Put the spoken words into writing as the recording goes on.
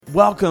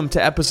Welcome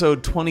to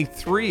episode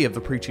 23 of the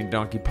Preaching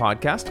Donkey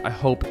podcast. I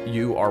hope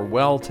you are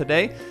well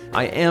today.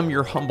 I am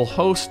your humble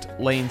host,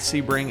 Lane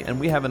Sebring, and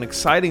we have an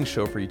exciting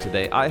show for you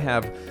today. I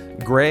have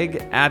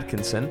Greg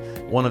Atkinson,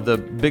 one of the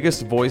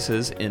biggest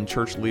voices in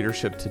church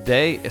leadership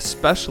today,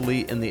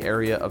 especially in the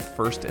area of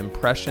first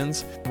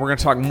impressions. We're going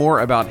to talk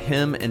more about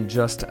him in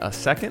just a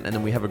second, and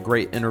then we have a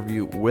great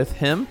interview with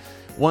him.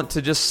 Want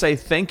to just say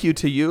thank you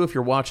to you if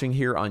you're watching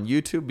here on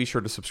YouTube. Be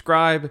sure to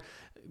subscribe,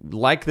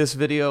 like this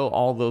video,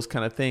 all those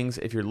kind of things.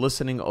 If you're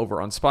listening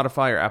over on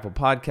Spotify or Apple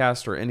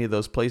Podcasts or any of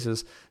those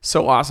places,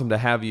 so awesome to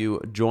have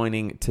you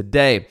joining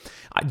today.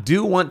 I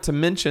do want to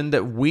mention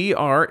that we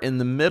are in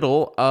the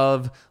middle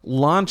of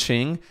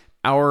launching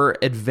our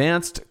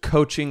advanced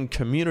coaching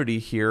community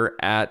here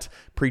at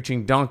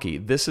Preaching Donkey.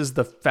 This is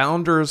the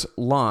founders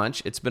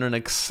launch. It's been an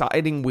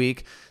exciting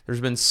week.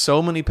 There's been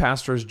so many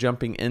pastors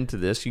jumping into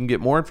this. You can get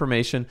more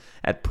information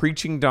at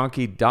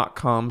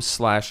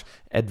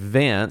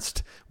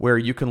preachingdonkey.com/advanced, where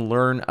you can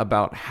learn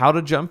about how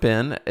to jump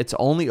in. It's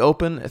only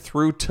open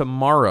through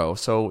tomorrow.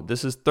 So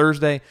this is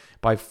Thursday.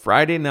 By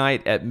Friday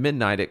night at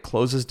midnight, it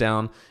closes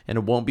down and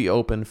it won't be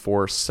open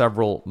for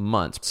several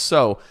months.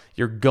 So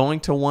you're going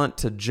to want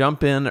to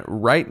jump in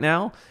right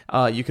now.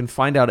 You can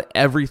find out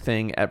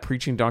everything at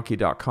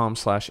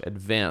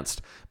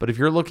preachingdonkey.com/advanced. But if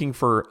you're looking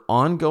for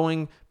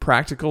ongoing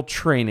practical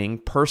training,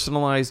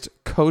 personalized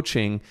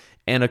coaching,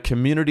 and a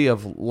community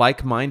of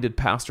like-minded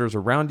pastors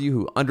around you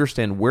who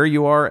understand where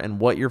you are and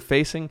what you're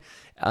facing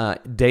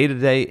day to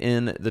day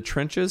in the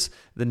trenches,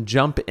 then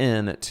jump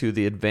in to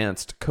the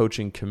advanced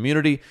coaching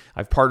community.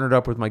 I've partnered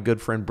up with my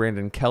good friend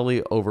Brandon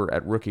Kelly over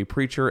at Rookie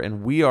Preacher,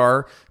 and we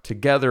are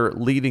together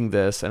leading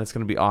this, and it's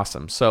going to be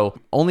awesome. So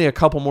only a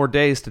couple more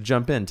days to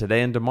jump in,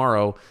 today and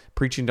tomorrow,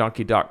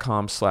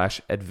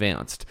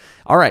 preachingdonkey.com/advanced.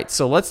 All right,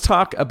 so let's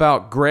talk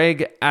about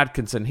Greg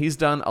Atkinson. He's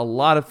done a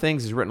lot of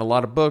things. He's written a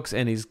lot of books,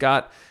 and he's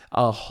got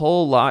a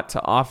whole lot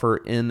to offer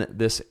in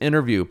this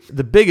interview.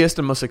 The biggest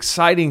and most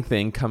exciting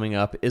thing coming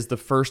up is the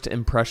First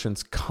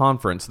Impressions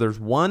Conference. There's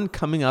one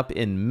coming up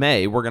in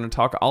May. We're going to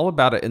talk all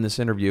about it in this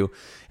interview,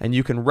 and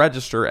you can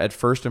register at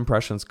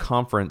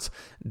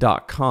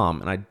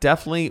firstimpressionsconference.com. And I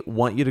definitely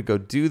want you to go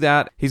do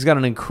that. He's got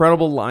an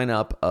incredible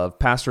lineup of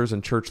pastors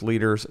and church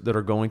leaders that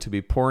are going to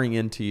be pouring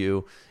into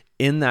you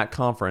in that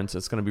conference.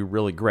 It's going to be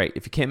really great.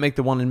 If you can't make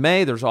the one in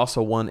May, there's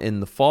also one in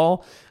the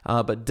fall,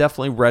 but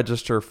definitely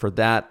register for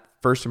that.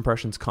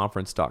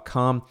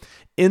 firstimpressionsconference.com.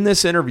 In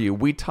this interview,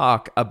 we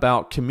talk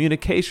about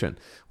communication.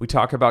 We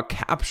talk about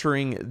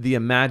capturing the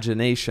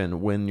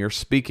imagination when you're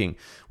speaking.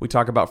 We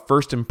talk about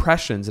first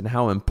impressions and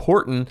how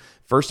important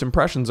first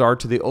impressions are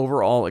to the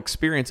overall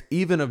experience,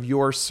 even of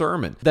your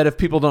sermon. That if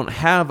people don't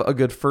have a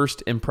good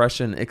first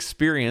impression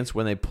experience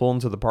when they pull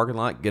into the parking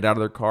lot, get out of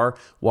their car,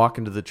 walk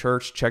into the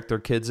church, check their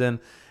kids in,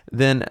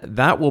 then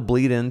that will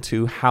bleed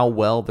into how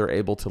well they're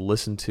able to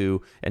listen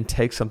to and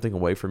take something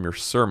away from your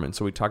sermon.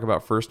 So we talk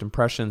about first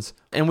impressions,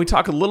 and we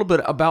talk a little bit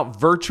about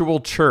virtual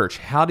church.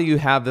 How do you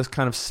have this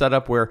kind of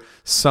setup where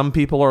some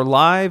people are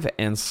live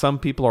and some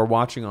people are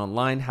watching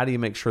online? How do you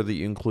make sure that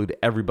you include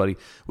everybody?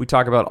 We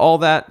talk about all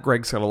that.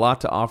 Greg's got a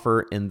lot to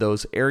offer in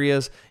those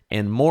areas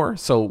and more.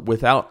 So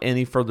without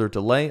any further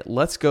delay,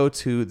 let's go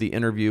to the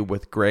interview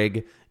with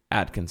Greg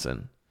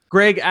Atkinson.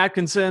 Greg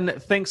Atkinson,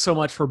 thanks so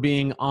much for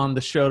being on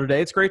the show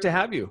today. It's great to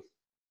have you.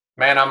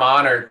 Man, I'm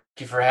honored.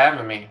 Thank you for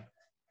having me.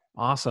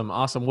 Awesome.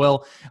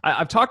 Well,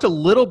 I've talked a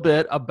little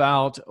bit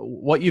about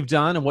what you've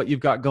done and what you've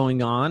got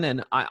going on.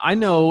 And I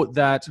know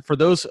that for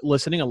those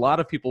listening, a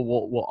lot of people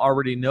will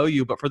already know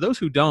you. But for those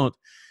who don't,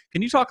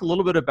 can you talk a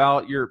little bit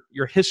about your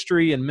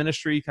history and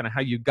ministry, kind of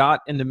how you got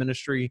into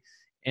ministry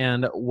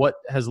and what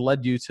has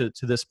led you to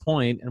this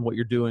point and what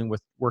you're doing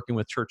with working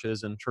with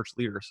churches and church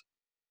leaders?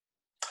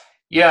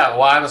 Yeah,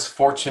 well, I was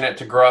fortunate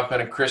to grow up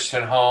in a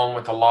Christian home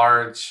with a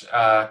large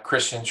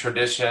Christian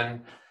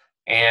tradition.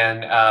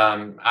 And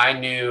I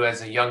knew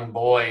as a young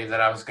boy that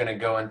I was going to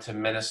go into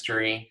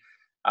ministry.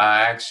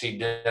 I actually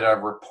did a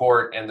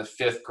report in the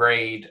 5th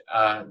grade.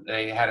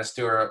 They had us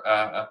do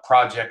a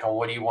project on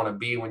what do you want to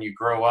be when you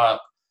grow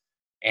up.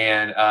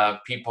 And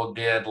people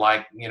did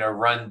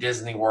run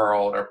Disney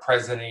World or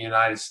President of the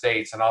United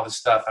States and all this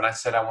stuff. And I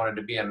said I wanted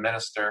to be a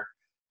minister,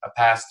 a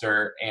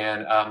pastor,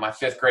 and my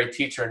 5th grade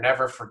teacher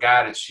never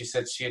forgot it. She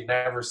said she had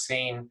never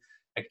seen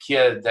a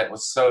kid that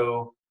was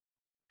so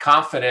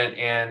confident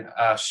and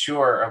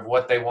sure of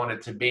what they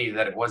wanted to be,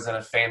 that it wasn't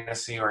a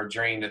fantasy or a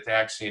dream, that they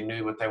actually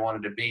knew what they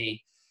wanted to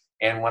be.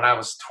 And when I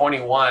was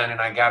 21 and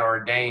I got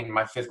ordained,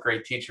 my 5th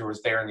grade teacher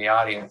was there in the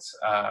audience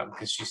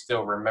because she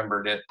still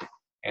remembered it.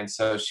 And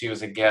so she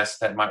was a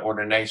guest at my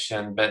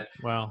ordination. But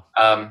wow.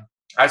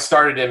 I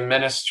started in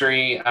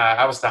ministry.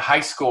 I was the high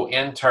school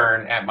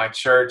intern at my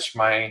church.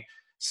 My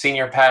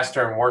senior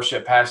pastor and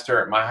worship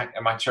pastor at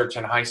my church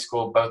in high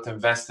school both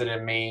invested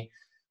in me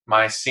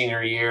my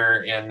senior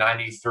year in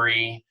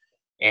 93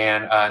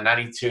 and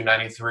 92,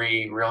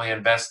 93, really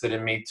invested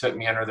in me, took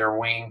me under their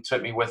wing,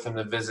 took me with them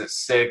to visit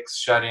sick,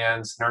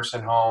 shut-ins,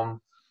 nursing home,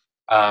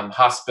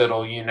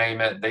 hospital, you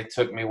name it. They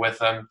took me with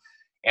them.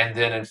 And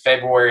then in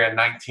February of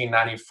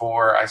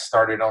 1994, I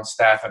started on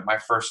staff at my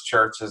first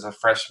church as a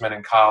freshman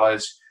in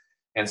college.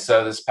 And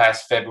so this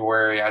past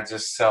February, I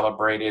just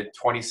celebrated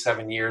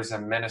 27 years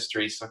in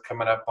ministry. So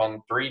coming up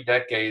on 3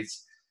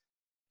 decades,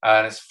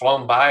 and it's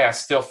flown by. I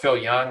still feel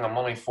young. I'm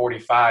only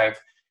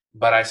 45,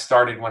 but I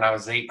started when I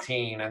was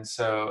 18. And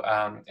so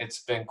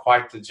it's been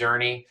quite the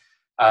journey.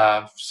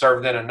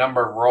 Served in a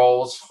number of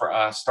roles,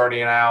 for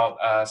starting out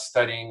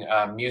studying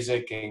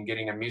music and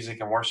getting a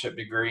music and worship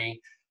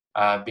degree,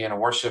 being a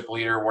worship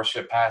leader,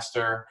 worship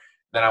pastor.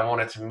 Then I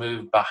wanted to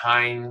move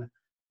behind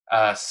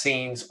the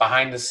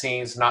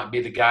scenes, not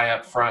be the guy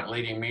up front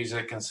leading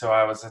music. And so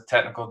I was a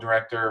technical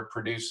director,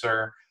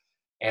 producer,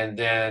 and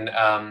then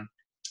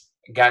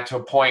got to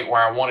a point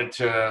where I wanted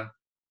to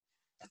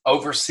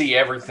oversee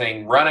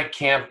everything, run a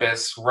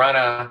campus, run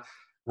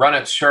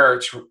a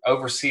church,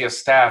 oversee a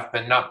staff,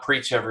 but not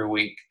preach every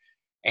week.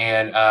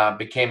 And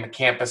became a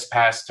campus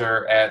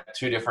pastor at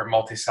 2 different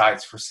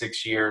multi-sites for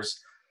 6 years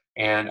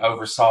and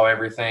oversaw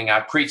everything. I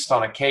preached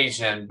on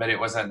occasion, but it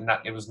was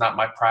not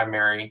my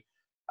primary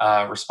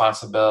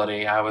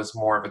responsibility. I was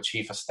more of a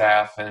chief of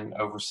staff and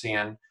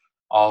overseeing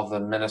all the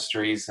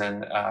ministries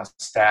and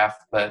staff.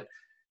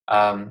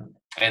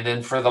 And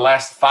then for the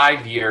last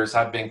 5 years,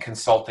 I've been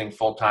consulting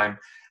full time.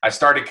 I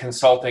started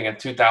consulting in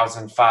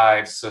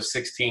 2005, so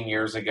 16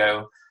 years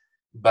ago,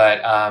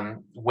 but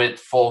went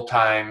full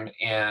time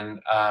in,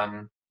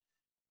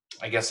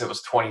 I guess it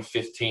was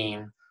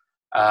 2015.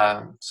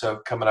 So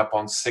coming up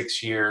on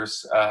 6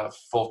 years of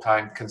full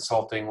time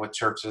consulting with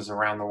churches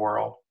around the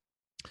world.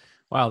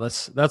 Wow,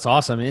 that's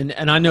awesome,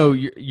 and I know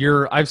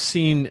I've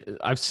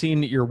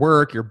seen your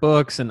work, your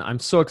books, and I'm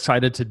so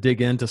excited to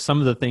dig into some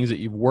of the things that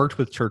you've worked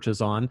with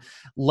churches on.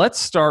 Let's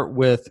start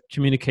with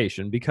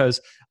communication, because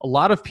a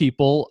lot of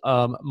people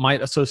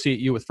might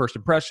associate you with first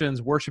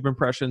impressions, worship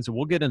impressions, and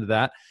we'll get into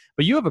that.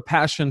 But you have a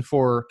passion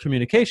for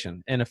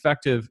communication and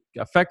effective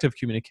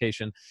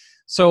communication.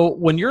 So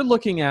when you're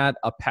looking at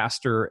a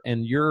pastor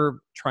and you're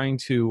trying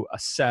to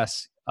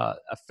assess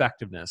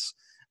effectiveness,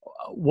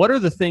 what are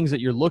the things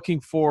that you're looking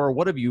for?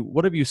 What have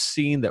you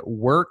seen that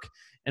work?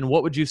 And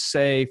what would you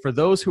say for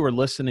those who are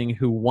listening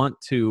who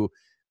want to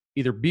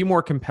either be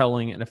more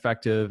compelling and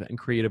effective and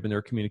creative in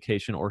their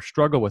communication or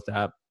struggle with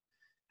that?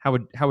 How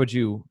would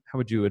you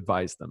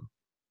advise them?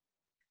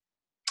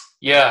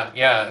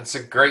 Yeah, it's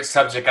a great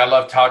subject I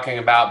love talking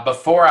about.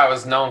 Before I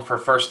was known for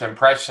first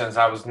impressions,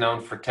 I was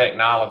known for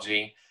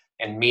technology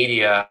and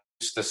media. I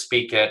used to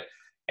speak at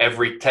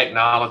every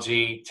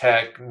technology,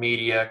 tech,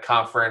 media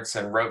conference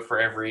and wrote for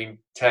every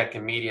tech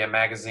and media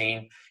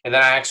magazine. And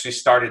then I actually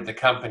started the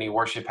company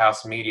Worship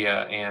House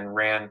Media and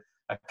ran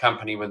a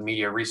company with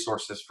media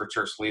resources for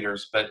church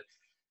leaders. But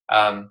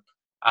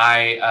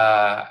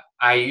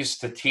I used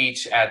to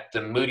teach at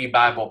the Moody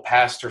Bible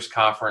Pastors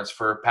Conference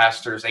for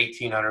pastors,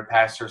 1,800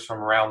 pastors from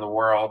around the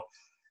world.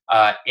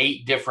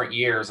 8 different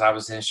years I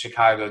was in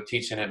Chicago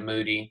teaching at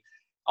Moody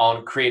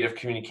on creative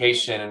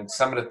communication. And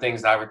some of the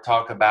things I would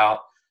talk about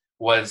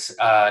was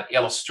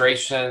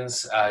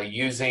illustrations,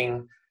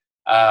 using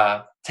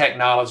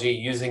technology,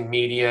 using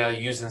media,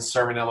 using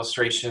sermon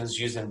illustrations,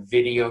 using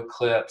video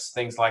clips,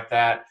 things like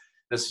that.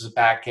 This was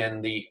back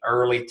in the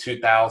early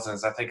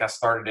 2000s. I think I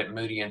started at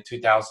Moody in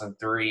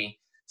 2003,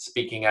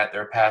 speaking at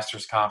their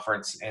pastors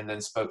conference, and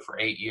then spoke for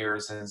 8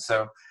 years. And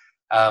so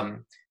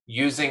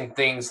using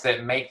things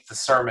that make the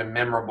sermon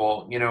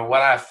memorable. You know,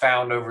 what I've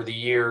found over the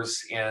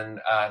years in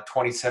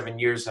 27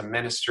 years of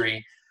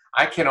ministry,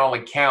 I can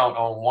only count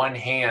on one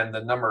hand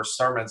the number of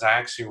sermons I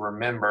actually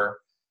remember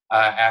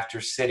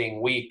after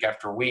sitting week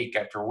after week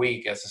after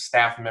week as a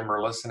staff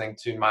member listening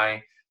to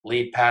my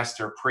lead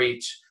pastor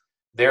preach.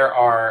 There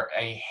are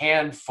a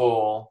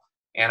handful,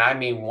 and I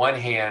mean one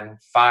hand,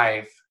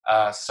 5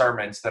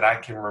 sermons that I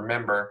can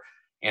remember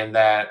and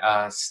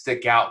that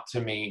stick out to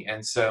me.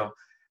 And so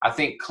I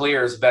think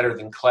clear is better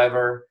than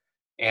clever.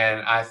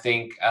 And I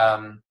think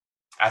I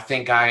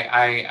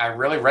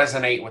really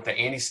resonate with the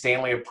Andy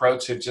Stanley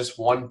approach of just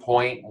one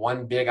point,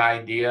 one big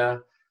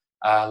idea,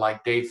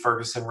 like Dave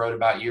Ferguson wrote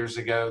about years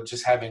ago,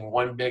 just having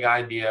one big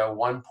idea,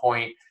 one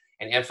point,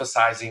 and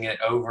emphasizing it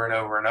over and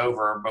over and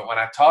over. But when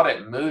I taught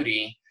at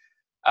Moody,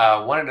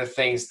 one of the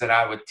things that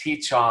I would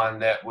teach on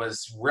that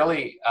was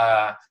really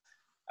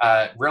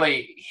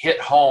hit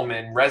home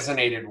and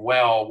resonated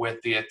well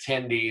with the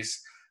attendees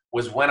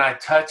was when I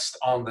touched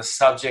on the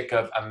subject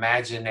of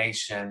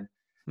imagination.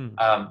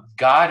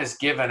 God has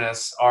given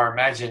us our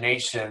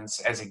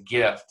imaginations as a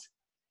gift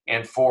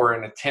and for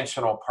an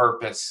intentional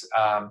purpose.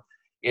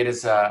 It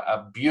is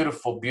a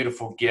beautiful,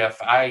 beautiful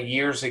gift. I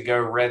years ago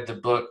read the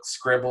book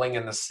Scribbling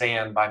in the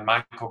Sand by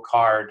Michael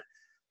Card,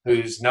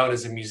 who's known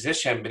as a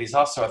musician, but he's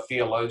also a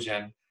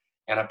theologian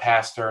and a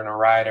pastor and a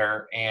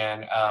writer.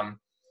 And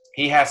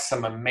he has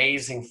some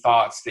amazing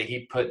thoughts that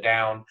he put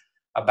down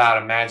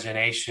about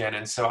imagination.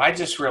 And so I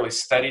just really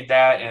studied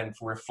that and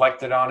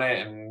reflected on it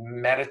and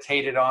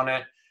meditated on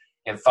it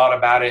and thought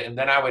about it. And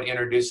then I would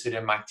introduce it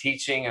in my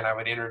teaching and I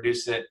would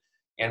introduce it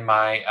in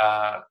my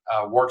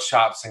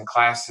workshops and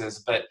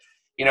classes. But,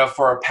 you know,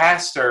 for a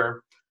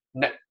pastor,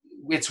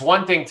 it's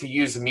one thing to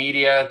use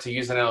media, to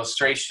use an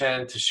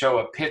illustration, to show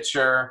a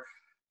picture,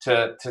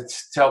 to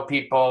tell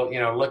people,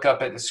 look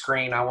up at the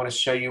screen. I want to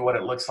show you what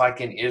it looks like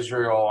in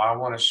Israel. I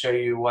want to show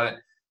you what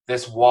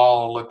this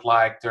wall looked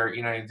like. Or,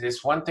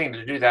 it's one thing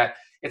to do that.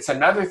 It's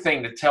another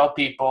thing to tell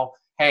people,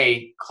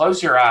 hey,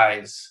 close your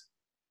eyes.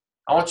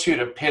 I want you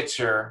to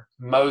picture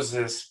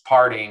Moses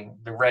parting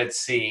the Red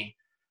Sea.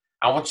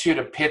 I want you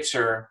to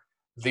picture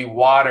the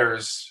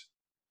waters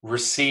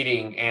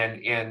receding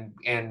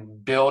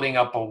and building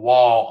up a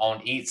wall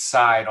on each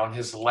side, on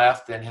his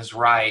left and his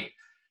right,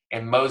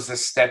 and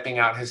Moses stepping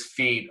out his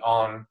feet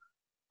on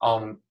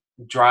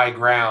dry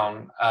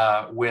ground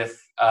with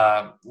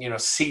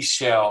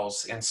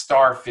seashells and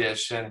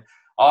starfish and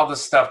all the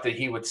stuff that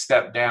he would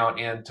step down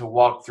in to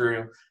walk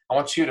through. I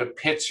want you to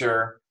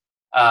picture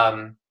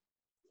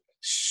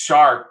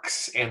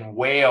sharks and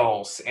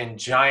whales and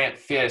giant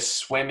fish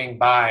swimming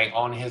by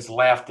on his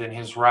left and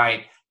his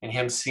right, and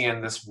him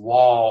seeing this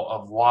wall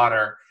of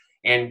water,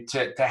 and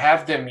to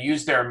have them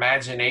use their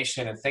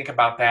imagination and think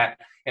about that.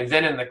 And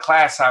then in the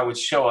class, I would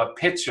show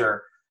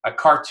a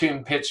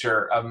cartoon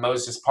picture of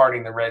Moses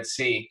parting the Red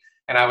Sea.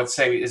 And I would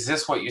say, is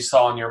this what you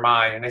saw in your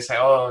mind? And they say,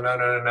 oh,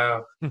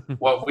 no.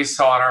 What we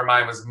saw in our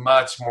mind was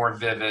much more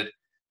vivid.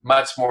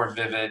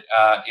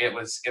 It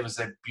was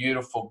a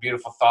beautiful,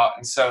 beautiful thought.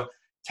 And so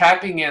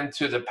tapping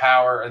into the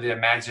power of the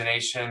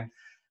imagination,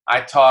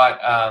 I taught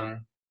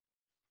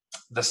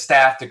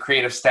the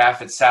creative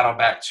staff at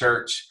Saddleback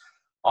Church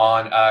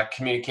on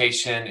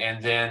communication,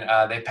 and then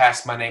they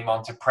passed my name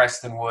on to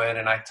Prestonwood,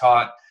 and I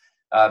taught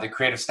the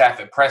creative staff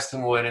at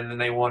Prestonwood, and then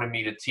they wanted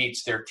me to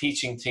teach their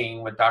teaching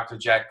team with Dr.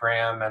 Jack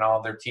Graham and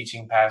all their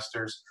teaching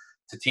pastors,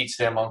 to teach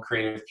them on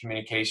creative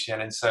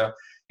communication. And so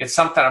it's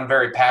something I'm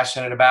very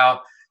passionate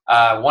about.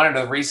 One of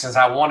the reasons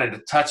I wanted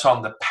to touch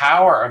on the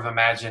power of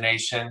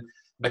imagination,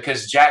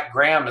 because Jack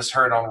Graham is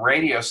heard on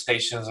radio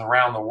stations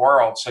around the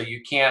world, so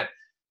you can't,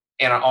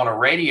 on a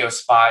radio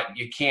spot,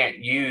 you can't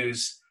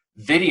use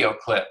video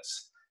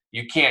clips.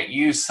 You can't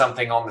use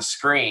something on the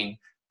screen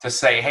to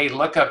say, hey,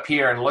 look up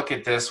here and look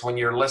at this when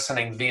you're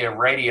listening via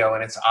radio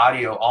and it's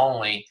audio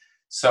only.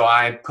 So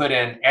I put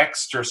in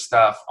extra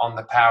stuff on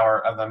the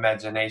power of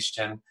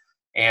imagination,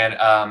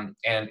 and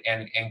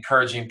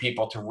encouraging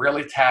people to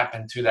really tap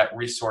into that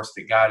resource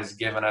that God has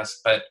given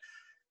us. But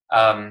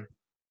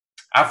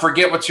I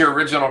forget what your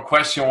original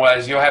question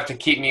was. You'll have to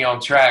keep me on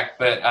track,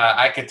 but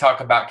I could talk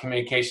about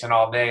communication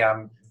all day.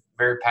 I'm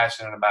very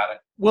passionate about it.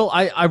 Well,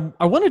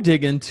 I want to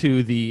dig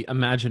into the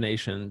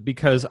imagination,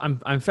 because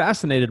I'm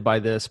fascinated by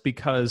this,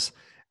 because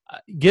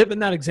given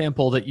that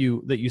example that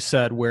you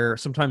said, where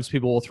sometimes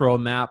people will throw a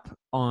map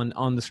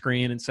on the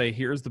screen and say,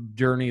 here's the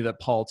journey that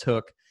Paul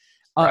took.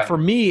 Right. For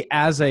me,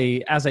 as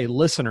a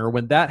listener,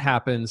 when that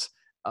happens,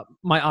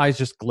 my eyes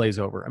just glaze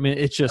over. I mean,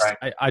 it's just,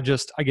 right.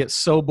 I get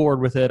so bored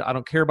with it. I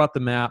don't care about the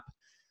map.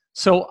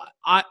 So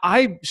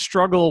I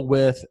struggle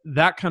with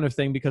that kind of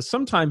thing, because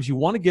sometimes you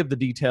want to give the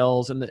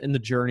details in the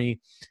journey,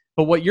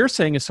 but what you're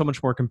saying is so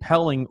much more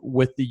compelling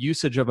with the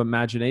usage of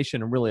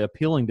imagination and really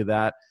appealing to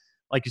that,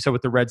 like you said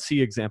with the Red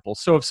Sea example.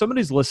 So if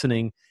somebody's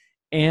listening,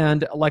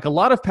 and like a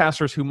lot of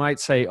pastors who might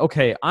say,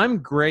 okay, I'm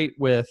great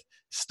with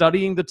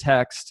studying the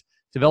text,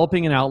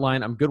 developing an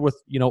outline. I'm good with,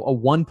 a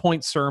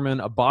 1-point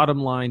sermon, a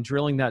bottom line,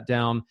 drilling that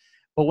down.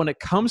 But when it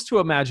comes to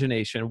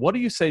imagination, what do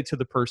you say to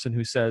the person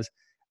who says,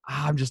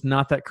 I'm just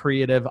not that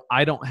creative.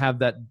 I don't have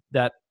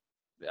that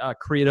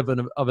creative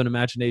of an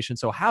imagination.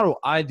 So how do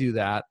I do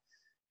that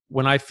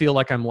when I feel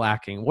like I'm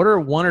lacking? What are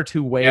 1 or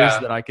 2 ways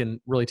that I can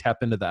really tap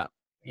into that?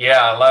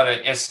 Yeah, I love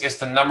it. It's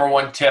the number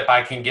one tip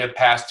I can give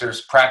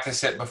pastors.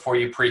 Practice it before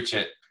you preach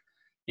it.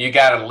 You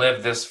got to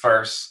live this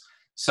first.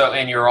 So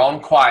in your own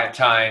quiet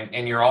time,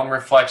 in your own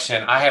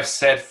reflection, I have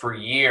said for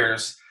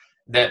years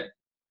that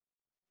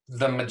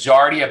the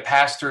majority of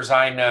pastors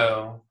I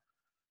know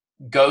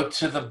go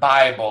to the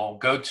Bible,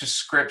 go to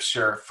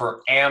Scripture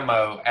for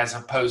ammo as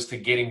opposed to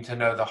getting to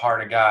know the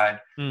heart of God.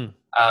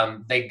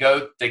 They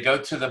go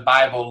to the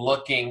Bible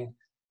looking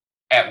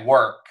at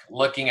work,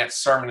 looking at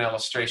sermon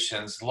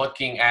illustrations,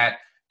 looking at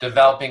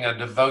developing a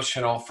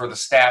devotional for the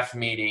staff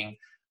meeting,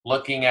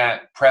 looking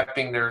at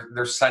prepping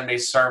their Sunday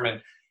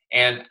sermon.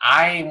 And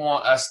I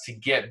want us to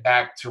get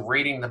back to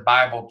reading the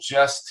Bible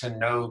just to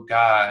know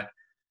God,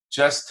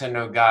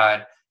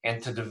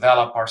 and to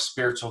develop our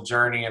spiritual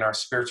journey and our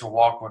spiritual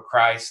walk with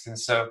Christ. And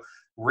so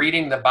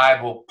reading the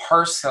Bible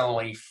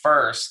personally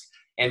first,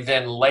 and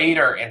then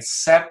later and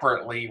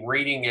separately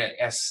reading it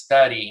as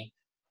study,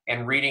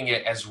 and reading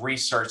it as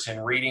research,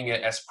 and reading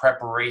it as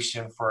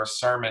preparation for a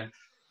sermon.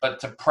 But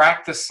to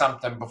practice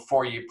something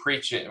before you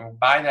preach it. And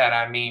by that,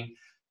 I mean,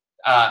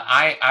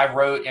 I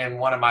wrote in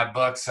one of my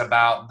books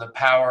about the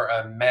power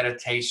of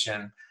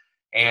meditation.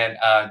 And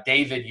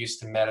David used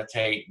to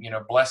meditate,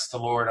 bless the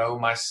Lord, O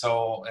my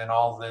soul, and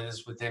all that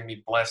is within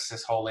me, bless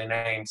his holy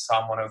name,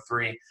 Psalm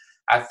 103.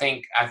 I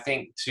think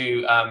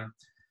to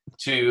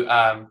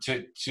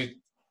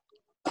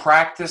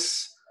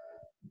practice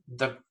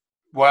the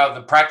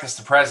Practice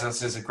the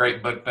Presence is a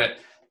great book, but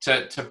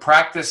to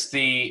practice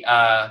the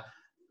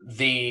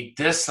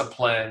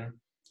discipline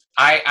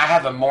I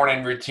have a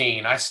morning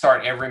routine. I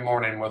start every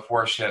morning with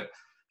worship.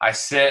 I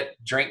sit,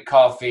 drink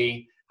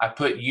coffee. I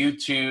put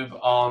YouTube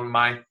on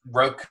my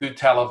Roku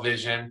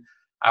television.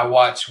 I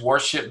watch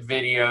worship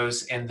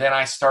videos, and then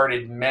I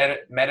started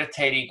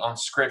meditating on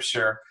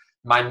scripture.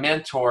 My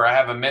mentor, I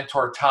have a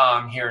mentor,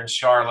 Tom, here in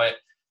Charlotte,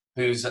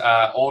 who's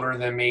older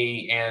than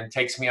me and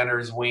takes me under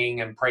his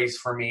wing and prays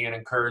for me and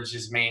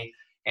encourages me.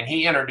 And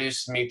he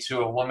introduced me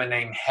to a woman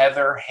named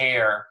Heather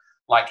Hare,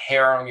 like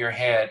hair on your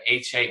head,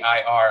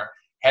 Hair.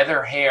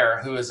 Heather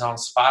Hare, who is on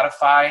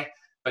Spotify,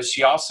 but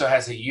she also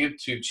has a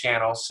YouTube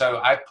channel. So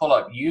I pull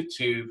up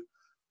YouTube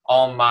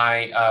on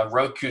my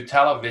Roku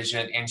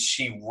television, and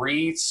she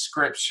reads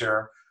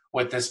scripture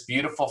with this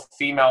beautiful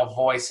female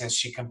voice, and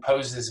she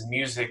composes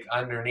music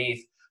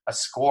underneath, a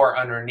score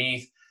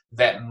underneath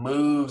that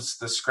moves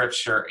the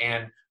scripture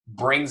and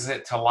brings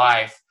it to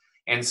life.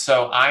 And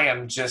so I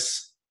am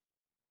just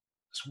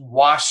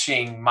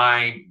washing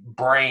my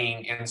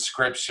brain in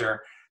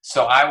scripture.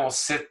 So I will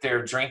sit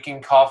there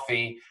drinking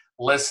coffee,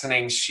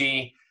 listening.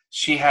 She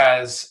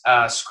has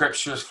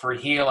scriptures for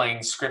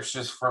healing,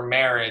 scriptures for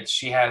marriage.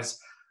 She has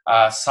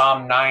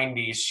Psalm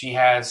 90. She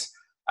has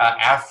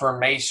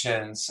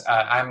affirmations.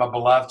 I'm a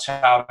beloved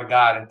child of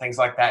God, and things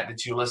like that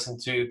that you listen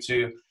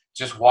to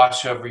just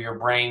wash over your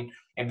brain.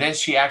 And then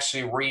she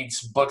actually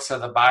reads books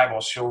of the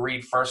Bible. She'll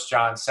read 1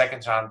 John, 2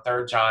 John,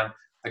 3 John,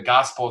 the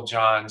Gospel of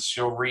John.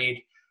 She'll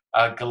read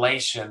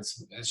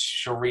Galatians.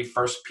 She'll read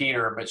First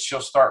Peter, but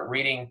she'll start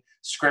reading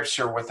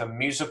scripture with a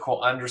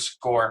musical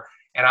underscore.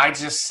 And I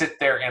just sit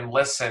there and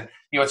listen.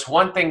 You know, it's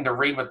one thing to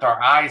read with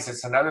our eyes.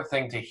 It's another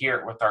thing to hear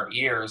it with our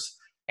ears.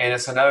 And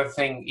it's another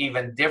thing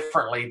even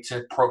differently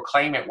to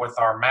proclaim it with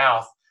our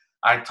mouth.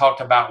 I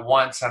talked about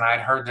once, and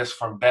I'd heard this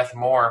from Beth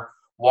Moore,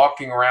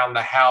 walking around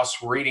the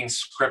house reading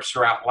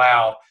scripture out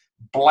loud.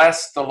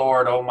 Bless the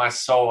Lord, O my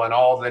soul, and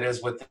all that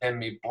is within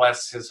me.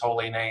 Bless his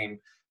holy name.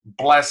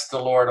 Bless the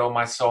Lord, O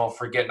my soul, and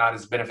forget not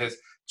his benefits.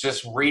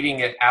 Just reading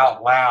it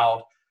out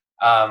loud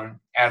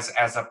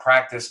as a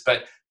practice.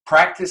 But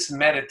practice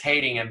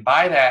meditating, and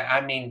by that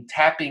I mean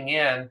tapping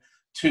in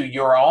to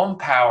your own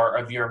power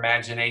of your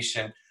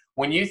imagination.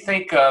 When you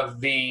think of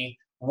the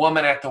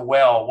woman at the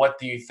well, what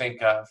do you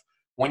think of?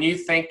 When you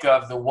think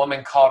of the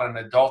woman caught in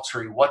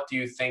adultery, what do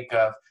you think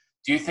of?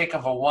 Do you think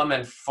of a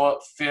woman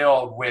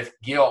filled with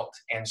guilt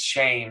and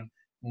shame,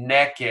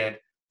 naked,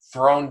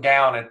 thrown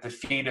down at the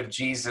feet of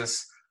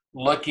Jesus,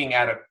 looking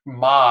at a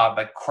mob,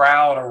 a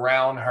crowd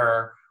around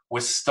her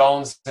with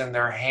stones in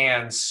their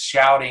hands,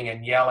 shouting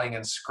and yelling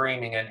and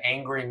screaming, an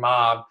angry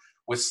mob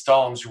with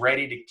stones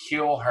ready to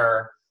kill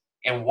her,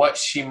 and what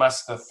she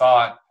must have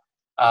thought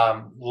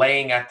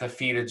laying at the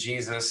feet of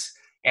Jesus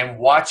and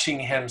watching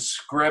him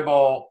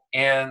scribble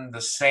in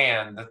the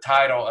sand, the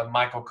title of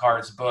Michael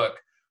Card's book,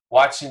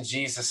 watching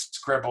Jesus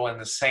scribble in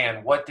the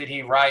sand. What did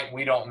he write?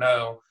 We don't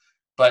know,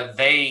 but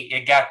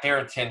it got their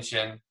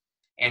attention,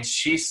 and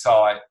she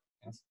saw it,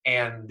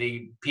 and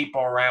the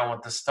people around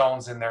with the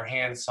stones in their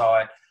hands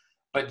saw it.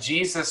 But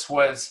Jesus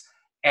was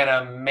an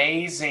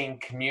amazing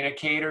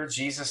communicator.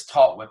 Jesus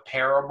taught with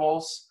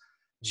parables.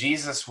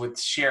 Jesus would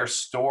share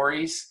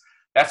stories.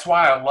 That's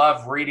why I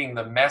love reading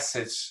the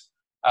Message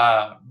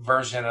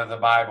version of the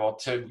Bible,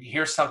 to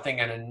hear something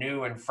in a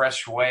new and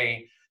fresh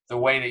way, the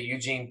way that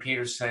Eugene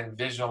Peterson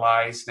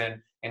visualized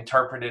and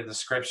interpreted the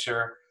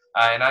scripture.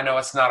 And I know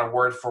it's not a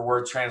word for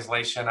word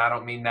translation. I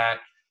don't mean that.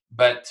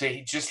 But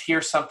to just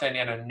hear something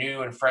in a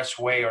new and fresh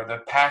way, or the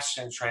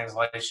Passion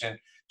Translation,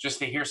 just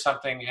to hear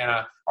something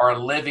or a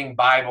Living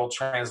Bible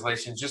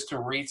translation, just to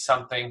read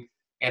something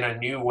in a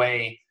new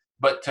way,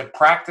 but to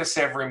practice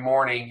every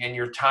morning in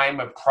your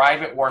time of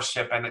private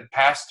worship. And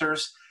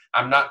pastors,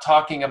 I'm not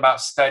talking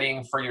about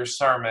studying for your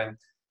sermon.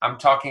 I'm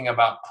talking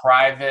about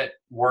private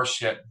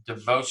worship,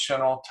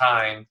 devotional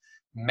time,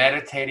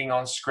 meditating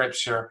on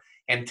scripture,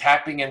 and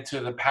tapping into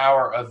the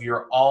power of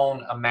your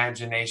own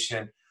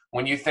imagination.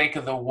 When you think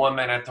of the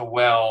woman at the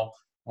well,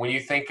 when you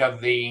think of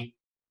the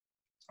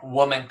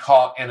woman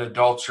caught in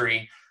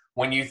adultery,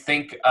 when you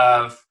think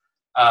of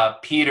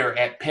Peter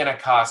at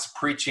Pentecost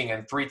preaching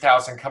and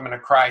 3,000 coming to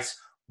Christ,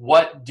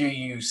 what do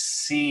you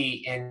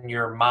see in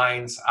your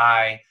mind's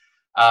eye?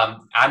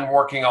 I'm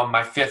working on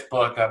my 5th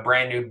book, a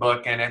brand new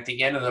book, and at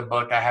the end of the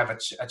book, I have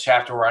a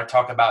chapter where I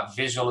talk about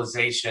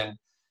visualization,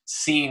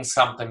 seeing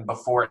something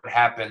before it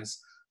happens,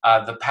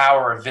 the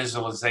power of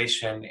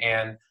visualization.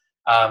 And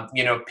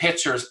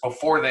pitchers,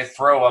 before they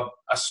throw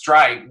a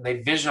strike,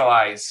 they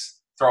visualize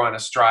throwing a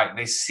strike.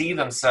 They see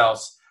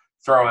themselves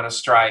throwing a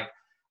strike.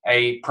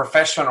 A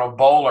professional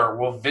bowler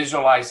will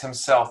visualize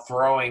himself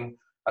throwing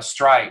a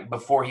strike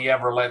before he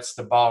ever lets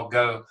the ball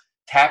go.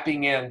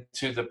 Tapping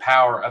into the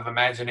power of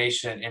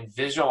imagination and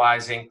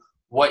visualizing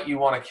what you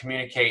want to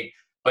communicate.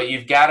 But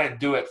you've got to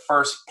do it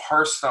first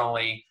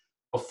personally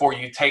before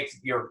you take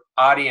your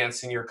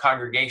audience and your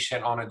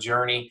congregation on a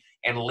journey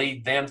and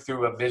lead them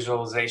through a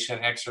visualization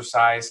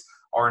exercise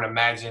or an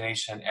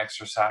imagination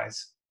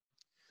exercise.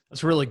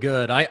 That's really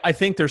good. I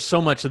think there's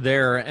so much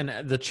there.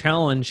 And the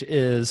challenge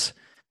is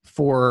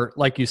for,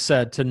 like you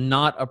said, to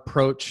not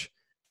approach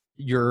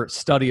your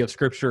study of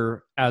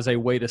Scripture as a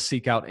way to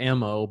seek out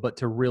ammo, but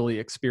to really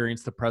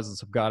experience the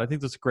presence of God. I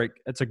think that's great.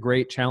 It's a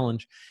great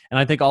challenge. And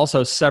I think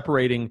also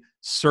separating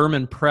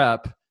sermon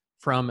prep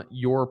from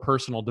your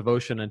personal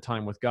devotion and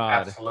time with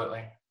God.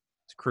 Absolutely.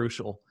 It's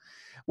crucial.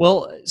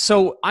 Well,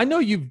 so I know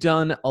you've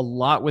done a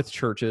lot with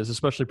churches,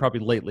 especially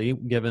probably lately,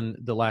 given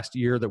the last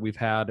year that we've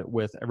had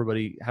with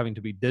everybody having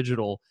to be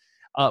digital,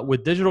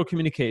 with digital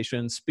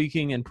communication,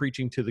 speaking and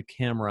preaching to the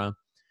camera.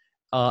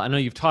 I know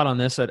you've taught on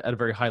this at a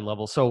very high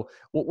level. So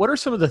what are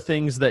some of the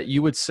things that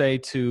you would say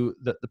to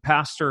the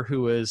pastor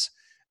who is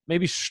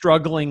maybe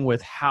struggling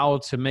with how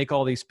to make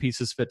all these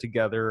pieces fit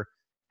together,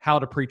 how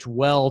to preach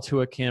well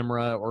to a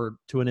camera or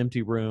to an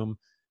empty room?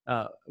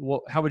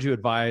 How would you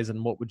advise,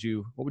 and what would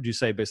you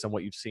say based on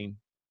what you've seen?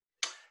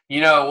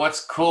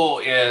 What's cool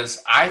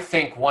is I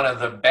think one of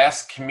the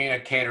best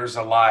communicators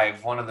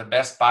alive, one of the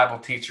best Bible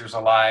teachers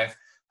alive,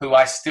 who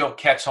I still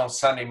catch on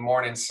Sunday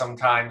mornings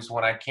sometimes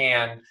when I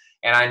can,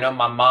 and I know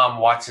my mom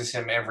watches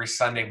him every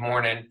Sunday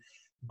morning,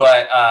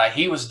 but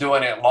he was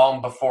doing it long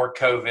before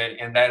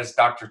COVID, and that is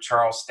Dr.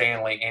 Charles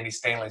Stanley, Andy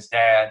Stanley's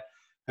dad,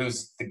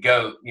 who's the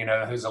GOAT,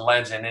 who's a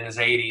legend in his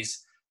 80s.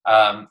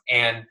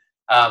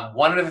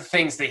 One of the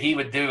things that he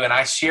would do, and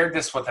I shared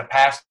this with a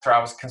pastor, I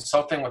was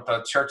consulting with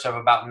a church of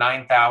about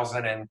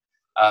 9,000 in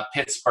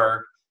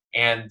Pittsburgh,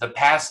 and the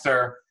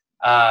pastor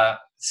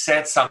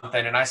said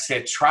something, and I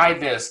said, try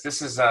this.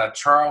 This is a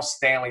Charles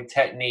Stanley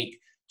technique.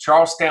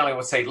 Charles Stanley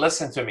would say,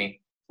 listen to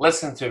me,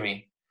 listen to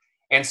me.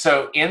 And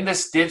so in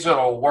this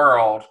digital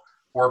world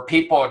where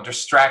people are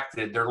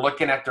distracted, they're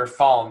looking at their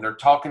phone, they're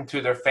talking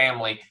to their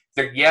family,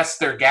 they're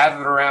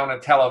gathered around a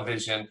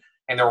television,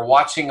 and they're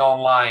watching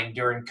online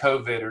during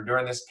COVID or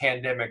during this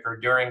pandemic or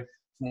during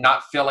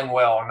not feeling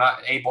well or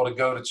not able to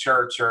go to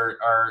church or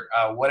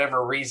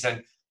whatever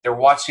reason, they're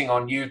watching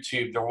on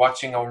YouTube, they're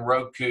watching on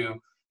Roku,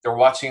 they're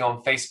watching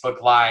on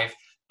Facebook Live,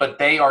 but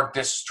they are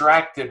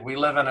distracted. We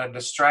live in a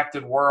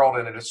distracted world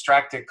and a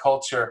distracted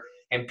culture,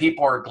 and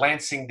people are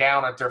glancing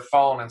down at their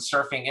phone and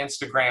surfing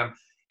Instagram,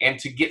 and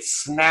to get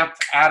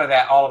snapped out of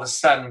that all of a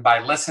sudden by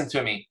listen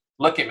to me,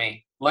 look at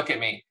me, look at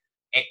me.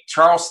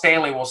 Charles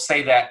Stanley will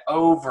say that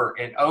over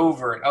and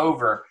over and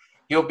over.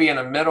 He'll be in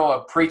the middle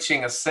of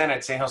preaching a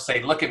sentence and he'll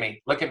say, look at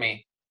me, look at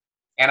me.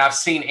 And I've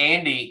seen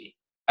Andy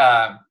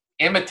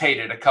imitate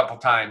it a couple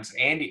times.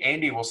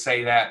 Andy will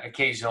say that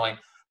occasionally,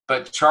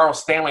 but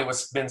Charles Stanley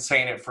has been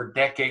saying it for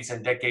decades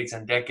and decades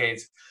and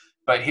decades.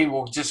 But he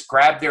will just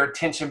grab their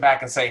attention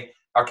back and say,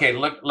 okay,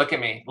 look at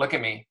me, look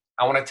at me.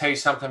 I want to tell you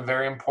something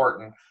very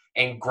important,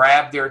 and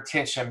grab their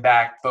attention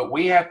back. But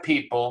we have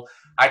people,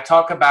 I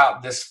talk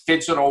about this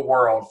digital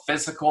world,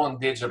 physical and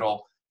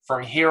digital.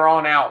 From here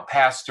on out,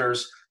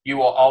 pastors, you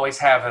will always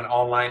have an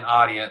online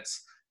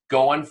audience.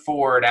 Going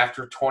forward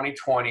after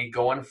 2020,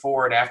 going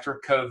forward after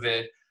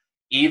COVID,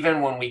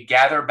 even when we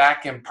gather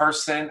back in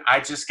person, I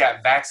just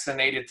got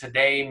vaccinated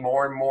today.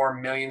 More and more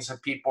millions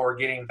of people are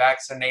getting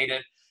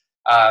vaccinated.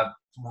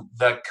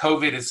 The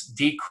COVID is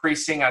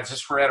decreasing. I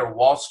just read a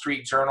Wall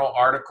Street Journal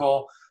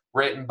article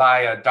written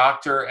by a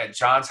doctor at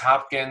Johns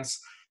Hopkins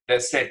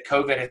that said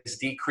COVID has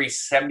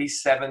decreased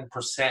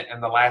 77% in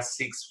the last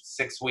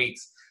six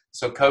weeks.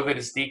 So COVID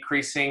is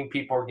decreasing.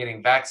 People are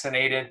getting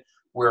vaccinated.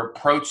 We're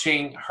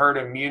approaching herd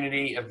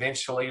immunity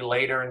eventually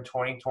later in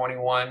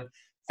 2021.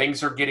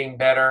 Things are getting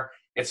better.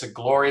 It's a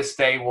glorious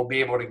day. We'll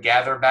be able to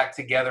gather back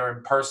together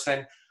in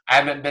person. I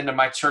haven't been to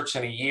my church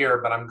in a year,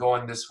 but I'm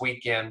going this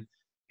weekend.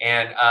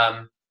 And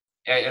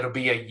it'll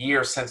be a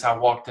year since I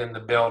walked in the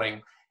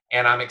building.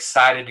 And I'm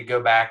excited to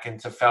go back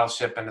into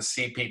fellowship and to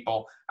see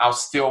people. I'll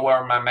still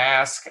wear my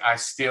mask. I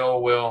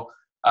still will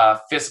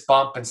fist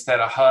bump instead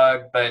of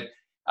hug. But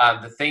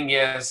the thing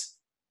is,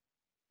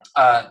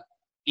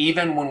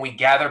 even when we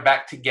gather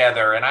back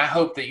together, and I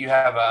hope that you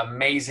have an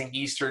amazing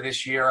Easter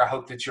this year. I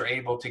hope that you're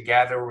able to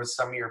gather with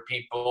some of your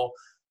people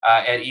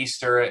at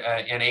Easter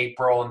in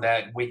April, and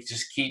that we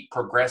just keep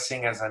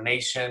progressing as a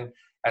nation,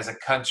 as a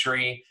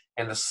country,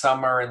 in the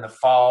summer and the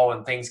fall,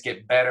 and things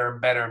get better and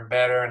better and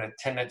better, and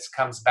attendance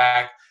comes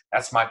back.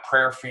 That's my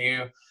prayer for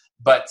you.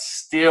 But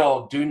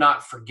still, do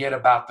not forget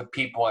about the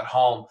people at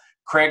home.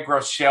 Craig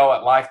Rochelle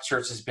at Life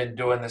Church has been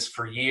doing this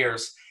for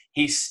years.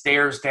 He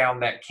stares down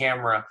that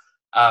camera.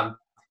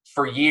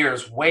 For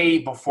years, way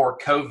before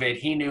COVID,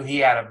 he knew he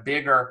had a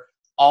bigger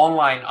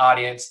online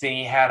audience than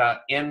he had a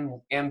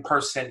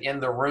in-person,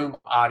 in-the-room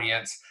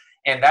audience.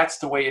 And that's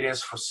the way it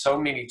is for so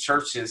many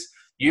churches.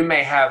 You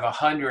may have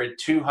 100,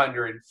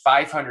 200,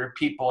 500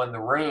 people in the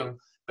room,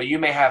 but you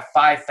may have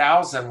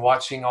 5,000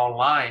 watching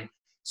online.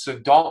 So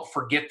don't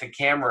forget the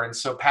camera. And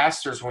so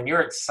pastors, when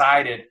you're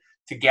excited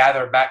to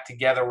gather back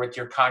together with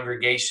your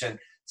congregation,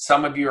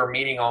 some of you are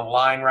meeting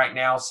online right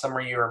now. Some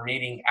of you are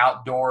meeting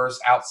outdoors,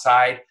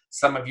 outside.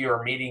 Some of you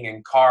are meeting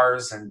in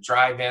cars and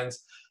drive-ins.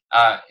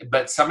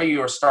 But some of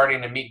you are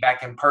starting to meet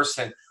back in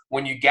person.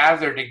 When you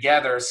gather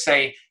together,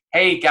 say,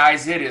 hey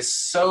guys, it is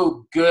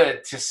so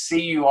good to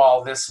see you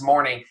all this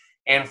morning.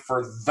 And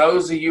for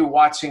those of you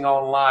watching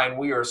online,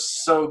 we are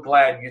so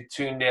glad you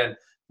tuned in.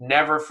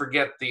 Never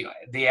forget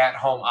the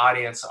at-home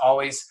audience.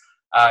 Always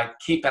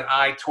keep an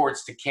eye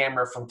towards the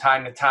camera from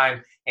time to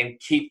time and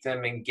keep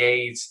them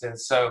engaged. And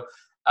so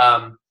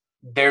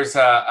there's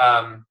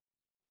a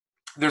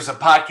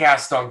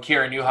podcast on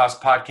Karen Newhouse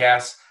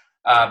podcast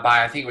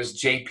by, I think it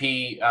was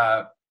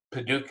JP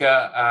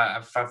Paducah,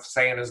 if I'm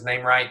saying his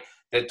name right,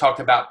 that talked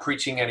about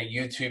preaching in a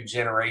YouTube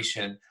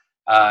generation.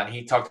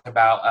 He talked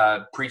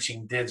about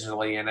preaching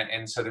digitally,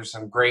 and so there's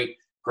some great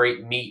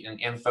meat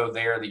and info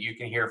there that you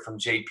can hear from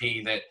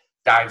JP that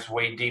dives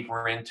way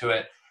deeper into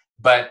it.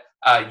 But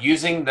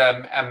using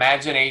the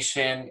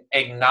imagination,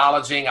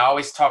 acknowledging, I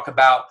always talk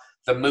about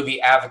the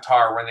movie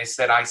Avatar when they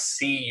said, I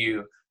see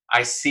you,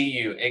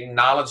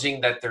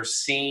 acknowledging that they're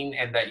seen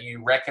and that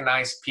you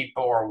recognize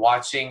people are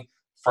watching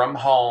from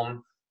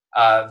home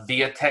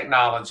via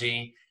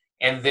technology,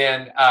 and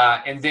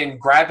then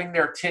grabbing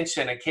their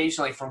attention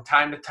occasionally from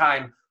time to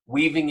time,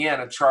 weaving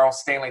in a Charles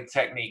Stanley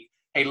technique.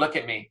 Hey, look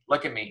at me,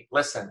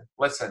 listen,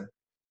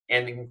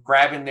 and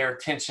grabbing their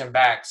attention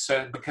back.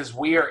 So because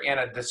we are in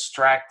a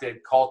distracted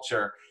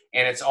culture,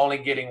 and it's only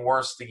getting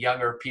worse the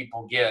younger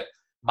people get.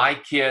 My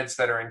kids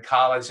that are in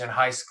college and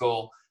high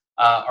school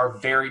are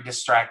very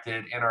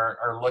distracted and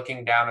are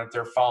looking down at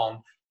their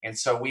phone. And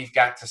so we've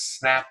got to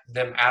snap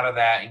them out of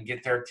that and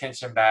get their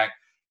attention back.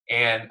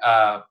 And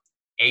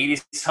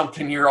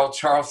 80-something-year-old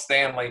Charles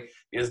Stanley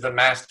is the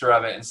master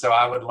of it. And so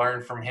I would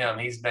learn from him.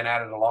 He's been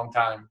at it a long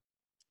time.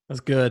 That's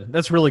good.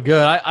 That's really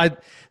good. I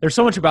there's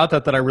so much about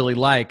that I really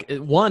like.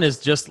 One is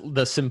just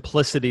the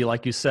simplicity,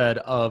 like you said,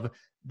 of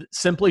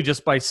simply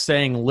just by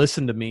saying,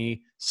 listen to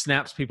me,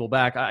 snaps people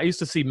back. I used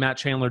to see Matt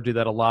Chandler do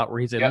that a lot, where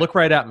he'd say, Yep. Look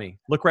right at me.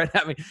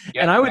 Yep,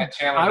 And I would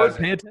it.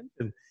 pay attention.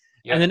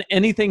 Yep. And then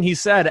anything he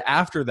said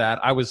after that,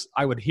 I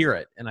would hear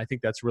it. And I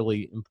think that's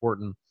really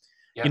important.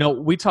 Yep. You know,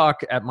 we talk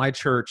at my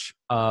church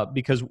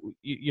because,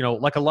 you know,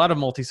 like a lot of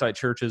multi-site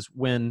churches,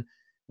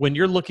 when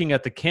you're looking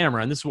at the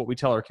camera, and this is what we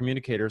tell our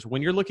communicators,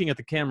 when you're looking at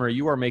the camera,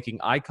 you are making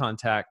eye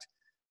contact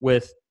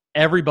with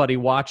everybody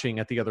watching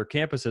at the other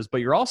campuses,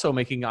 but you're also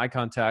making eye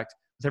contact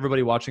with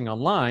everybody watching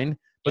online.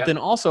 But Yep. then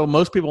also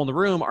most people in the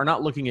room are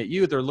not looking at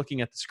you, they're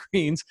looking at the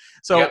screens.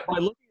 So Yep. by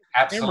looking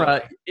at the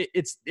camera,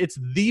 it's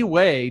the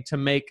way to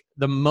make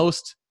the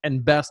most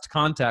and best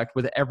contact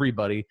with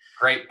everybody.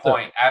 Great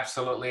point.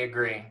 Absolutely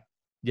agree.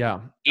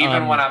 Yeah.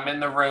 Even when I'm in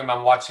the room,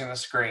 I'm watching the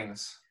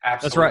screens.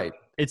 Absolutely. That's right.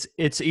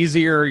 It's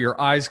easier. Your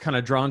eyes kind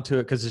of drawn to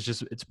it because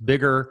it's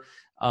bigger.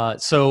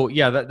 So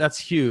yeah, that's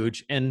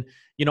huge. And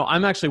you know,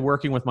 I'm actually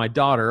working with my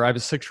daughter. I have a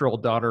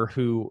 6-year-old daughter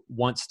who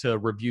wants to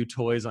review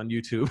toys on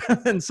YouTube,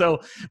 and so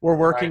we're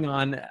working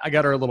on. I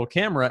got her a little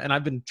camera, and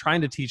I've been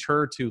trying to teach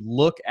her to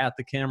look at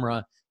the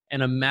camera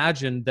and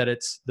imagine that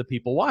it's the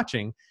people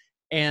watching.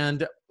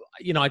 And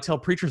you know, I tell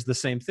preachers the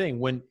same thing.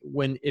 When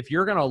if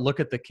you're going to look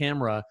at the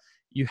camera,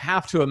 you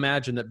have to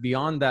imagine that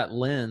beyond that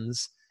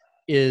lens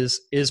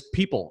is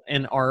people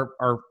and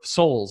our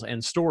souls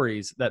and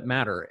stories that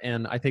matter.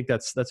 And I think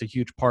that's a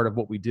huge part of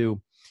what we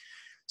do.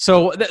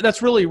 So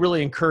that's really,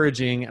 really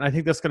encouraging. And I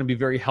think that's going to be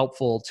very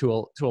helpful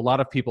to a lot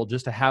of people,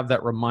 just to have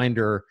that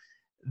reminder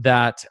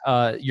that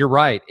you're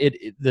right.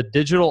 The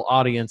digital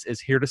audience is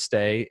here to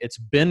stay. It's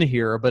been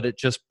here, but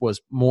it was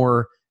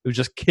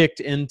just kicked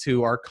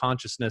into our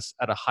consciousness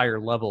at a higher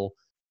level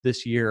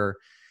this year.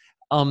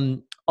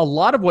 A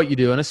lot of what you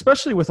do, and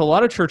especially with a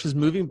lot of churches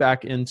moving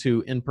back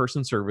into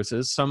in-person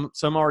services, some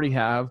already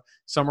have,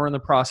 some are in the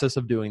process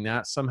of doing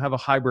that, some have a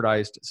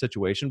hybridized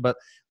situation. But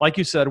like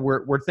you said,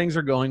 where things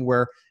are going,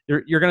 where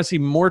you're going to see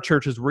more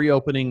churches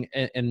reopening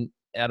and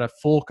at a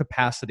full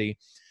capacity.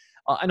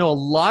 I know a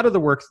lot of the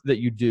work that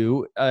you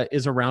do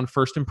is around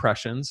first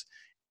impressions,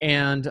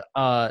 and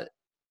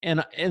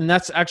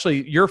that's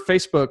actually your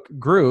Facebook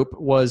group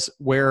was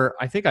where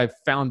I think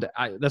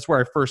that's where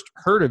I first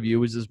heard of you,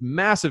 was this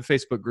massive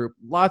Facebook group,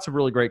 lots of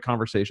really great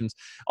conversations.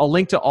 I'll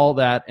link to all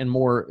that and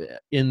more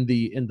in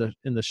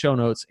the show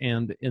notes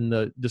and in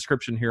the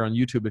description here on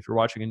YouTube if you're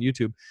watching on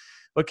YouTube.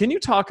 But can you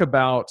talk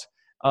about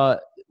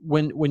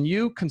when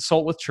you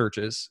consult with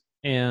churches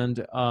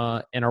and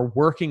are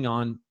working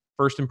on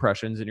first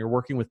impressions, and you're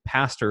working with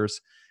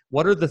pastors,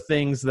 what are the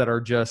things that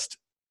are just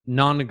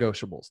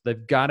non-negotiables?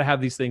 They've got to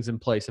have these things in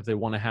place if they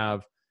want to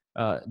have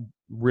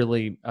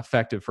really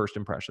effective first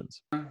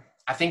impressions.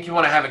 I think you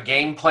want to have a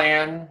game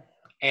plan,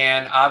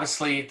 and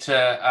obviously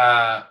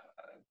to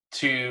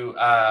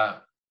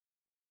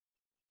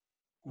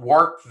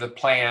work the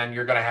plan,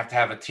 you're going to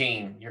have a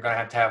team. You're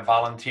going to have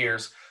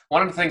volunteers.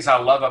 One of the things I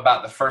love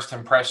about the first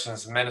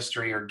impressions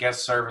ministry or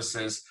guest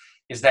services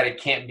is that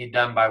it can't be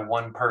done by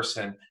one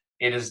person.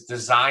 It is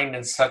designed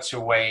in such a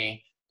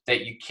way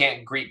that you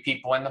can't greet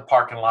people in the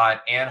parking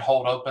lot and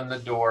hold open the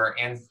door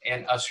and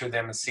usher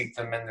them and seat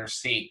them in their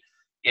seat.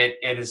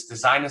 It is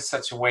designed in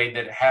such a way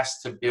that it has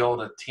to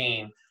build a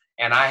team.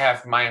 And I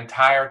have my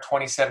entire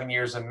 27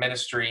 years of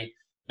ministry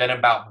been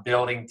about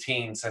building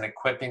teams and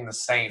equipping the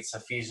saints,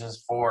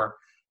 Ephesians 4.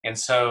 And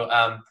so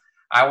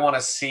I want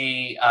to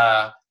see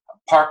a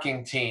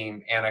parking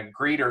team and a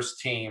greeters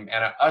team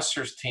and an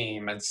ushers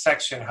team and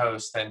section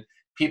host and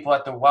people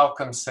at the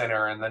welcome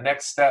center and the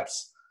next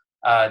steps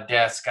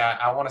desk.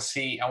 I want to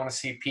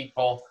see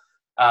people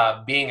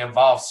being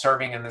involved,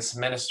 serving in this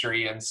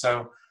ministry. And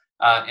so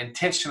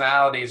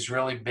intentionality is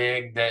really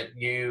big, that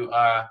you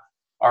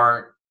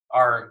are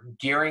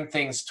gearing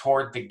things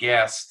toward the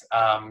guest.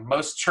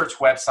 Most church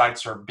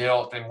websites are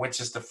built, and which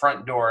is the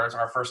front door, is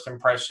our first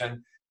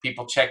impression.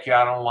 People check you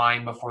out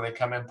online before they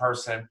come in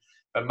person.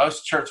 But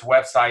most church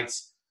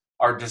websites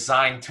are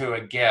designed to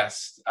a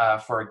guest,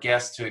 for a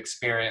guest to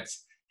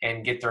experience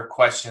and get their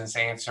questions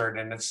answered.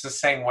 And it's the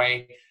same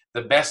way.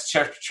 The best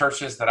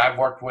churches that I've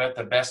worked with,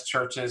 the best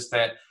churches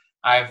that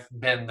I've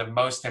been the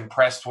most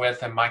impressed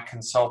with in my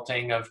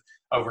consulting of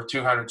over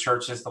 200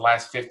 churches the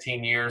last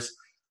 15 years,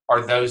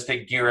 are those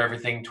that gear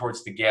everything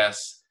towards the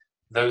guests,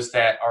 those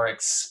that are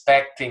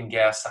expecting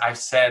guests. I've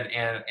said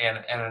in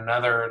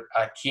another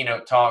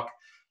keynote talk,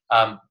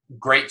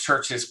 great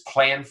churches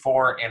plan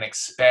for and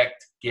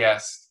expect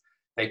guests.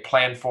 They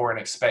plan for and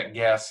expect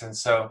guests. And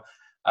so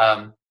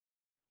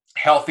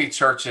healthy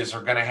churches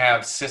are going to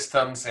have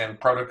systems and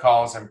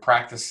protocols and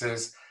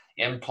practices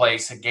in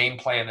place, a game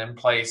plan in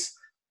place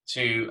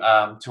to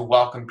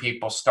welcome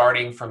people,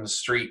 starting from the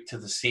street to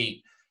the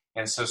seat.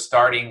 And so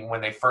starting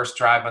when they first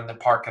drive in the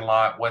parking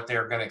lot, what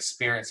they're going to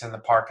experience in the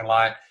parking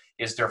lot.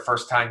 Is their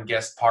first time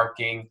guest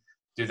parking?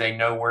 Do they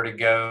know where to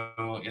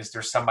go? Is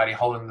there somebody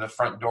holding the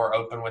front door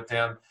open with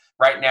them?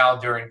 Right now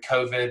during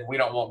COVID, we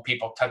don't want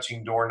people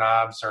touching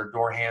doorknobs or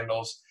door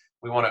handles.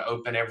 We want to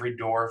open every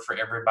door for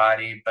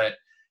everybody. But,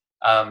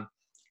 I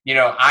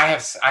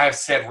have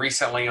said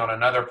recently on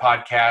another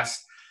podcast,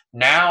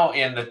 now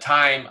in the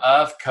time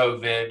of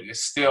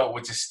COVID,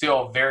 which is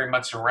still very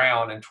much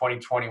around in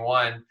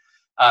 2021,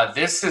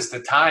 this is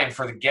the time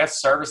for the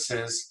guest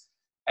services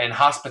and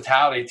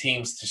hospitality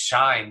teams to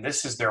shine.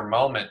 This is their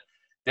moment.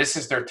 This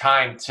is their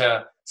time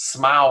to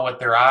smile with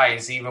their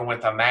eyes, even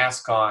with a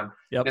mask on.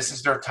 Yep. This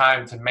is their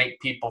time to make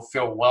people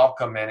feel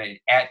welcome and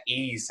at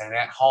ease and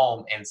at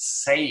home and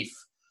safe,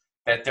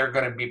 that they're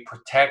going to be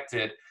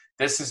protected.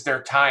 This is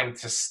their time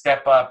to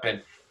step up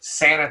and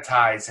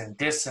sanitize and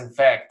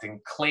disinfect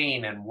and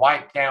clean and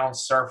wipe down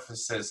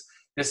surfaces.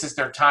 This is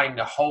their time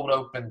to hold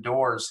open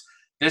doors.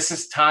 This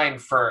is time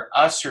for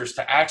ushers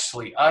to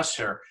actually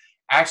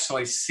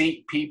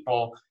seat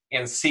people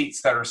in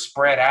seats that are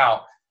spread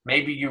out.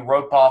 Maybe you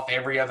rope off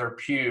every other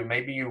pew.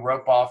 Maybe you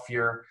rope off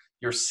your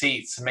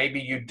seats.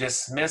 Maybe you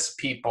dismiss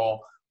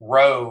people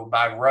row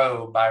by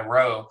row by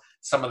row.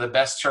 Some of the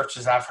best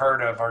churches I've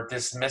heard of are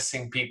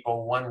dismissing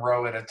people one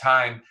row at a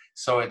time,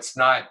 so it's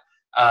not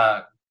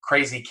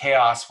crazy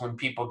chaos when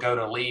people go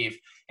to leave.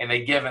 And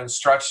they give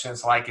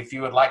instructions like, if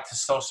you would like to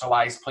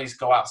socialize, please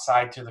go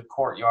outside to the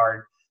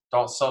courtyard.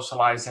 Don't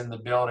socialize in the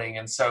building.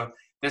 And so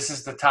this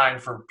is the time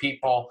for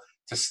people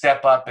to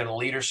step up in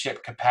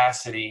leadership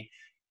capacity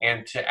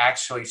and to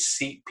actually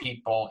seat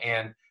people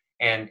and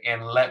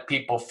let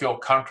people feel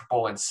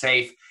comfortable and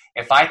safe.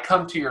 If I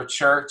come to your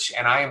church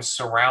and I am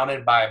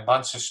surrounded by a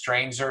bunch of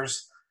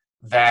strangers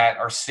that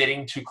are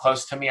sitting too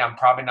close to me, I'm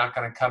probably not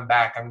going to come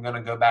back. I'm going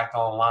to go back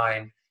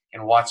online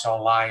and watch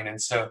online. And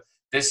so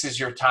this is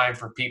your time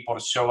for people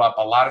to show up.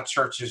 A lot of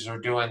churches are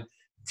doing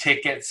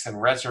tickets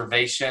and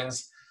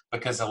reservations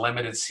because of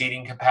limited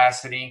seating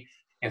capacity.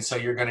 And so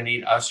you're going to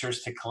need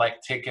ushers to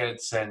collect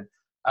tickets and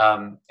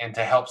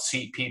to help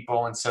seat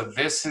people. And so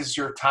this is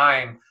your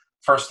time,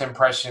 First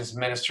Impressions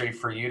Ministry,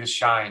 for you to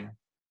shine.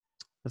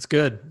 That's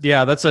good.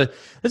 Yeah, that's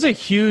a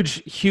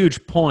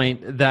huge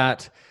point,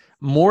 that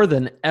more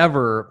than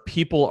ever,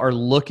 people are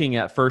looking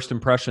at First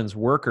Impressions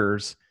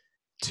workers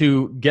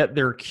to get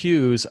their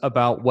cues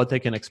about what they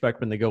can expect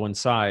when they go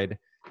inside.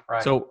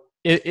 Right. So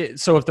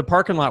so if the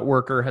parking lot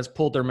worker has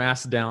pulled their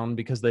mask down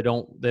because they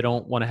don't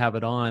want to have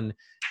it on,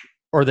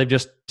 or they've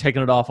just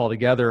taken it off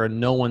altogether and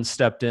no one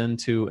stepped in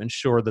to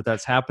ensure that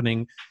that's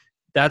happening,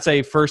 that's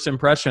a first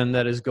impression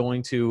that is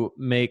going to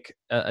make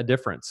a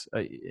difference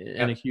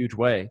in a huge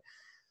way.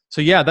 So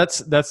yeah,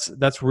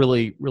 that's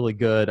really, really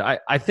good.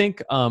 I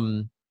think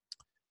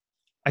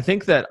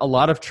that a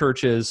lot of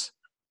churches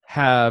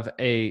have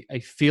a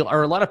feel,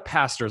 or a lot of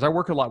pastors. I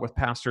work a lot with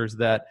pastors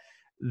that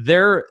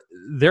their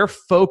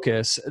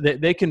focus,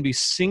 they can be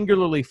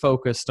singularly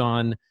focused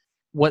on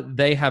what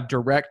they have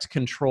direct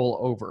control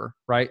over,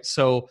 right?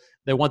 So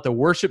they want the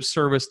worship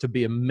service to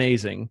be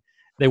amazing.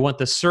 They want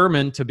the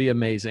sermon to be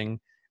amazing.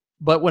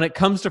 But when it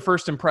comes to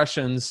first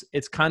impressions,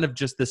 it's kind of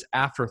just this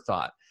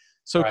afterthought.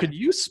 So could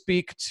you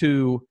speak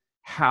to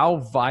how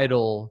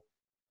vital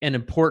and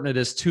important it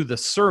is to the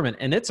sermon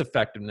and its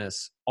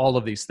effectiveness, all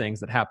of these things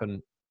that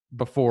happen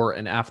before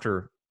and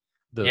after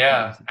the...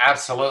 Yeah,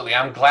 absolutely.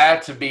 I'm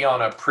glad to be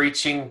on a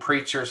preaching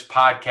preacher's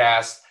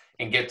podcast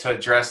and get to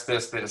address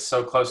this that is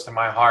so close to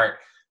my heart.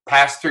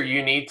 Pastor,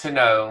 you need to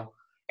know,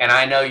 and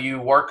I know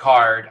you work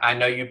hard. I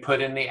know you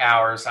put in the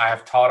hours. I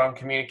have taught on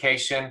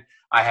communication.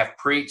 I have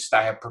preached.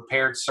 I have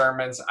prepared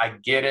sermons. I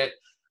get it.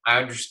 I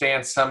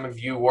understand some of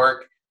you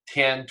work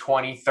 10,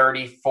 20,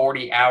 30,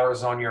 40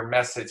 hours on your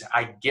message.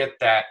 I get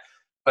that.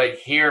 But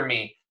hear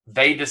me.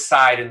 They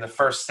decide in the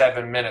first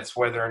 7 minutes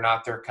whether or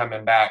not they're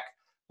coming back,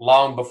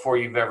 long before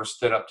you've ever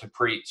stood up to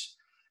preach.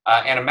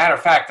 And a matter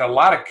of fact, a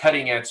lot of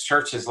cutting edge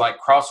churches like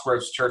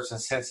Crossroads Church in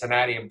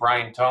Cincinnati and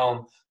Brian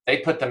Tome, they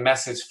put the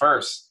message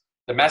first.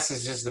 The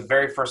message is the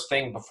very first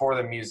thing before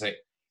the music.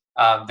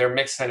 They're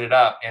mixing it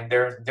up, and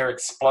they're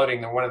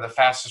exploding. They're one of the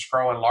fastest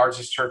growing,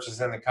 largest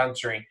churches in the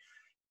country.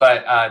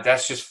 But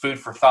that's just food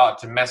for thought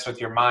to mess with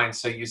your mind,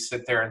 so you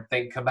sit there and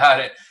think about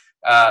it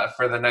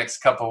for the next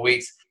couple of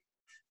weeks.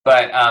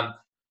 But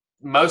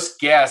most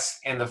guests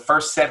in the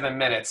first 7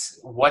 minutes,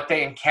 what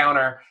they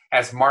encounter,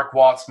 as Mark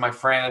Waltz, my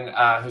friend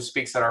who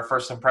speaks at our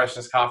First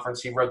Impressions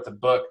conference, he wrote the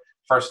book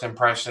First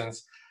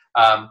Impressions.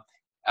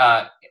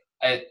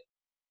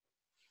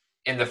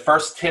 In the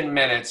first 10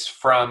 minutes,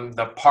 from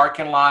the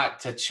parking lot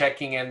to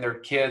checking in their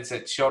kids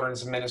at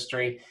children's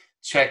ministry,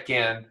 check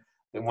in.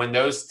 When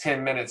those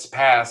 10 minutes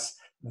pass,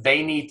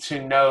 they need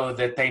to know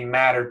that they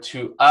matter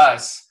to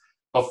us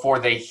before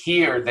they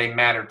hear they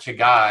matter to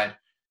God.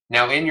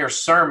 Now, in your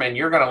sermon,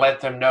 you're going to let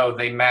them know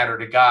they matter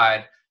to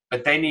God,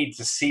 but they need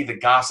to see the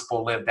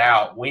gospel lived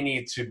out. We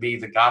need to be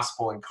the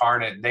gospel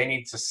incarnate. They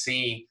need to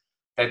see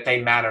that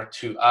they matter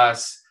to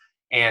us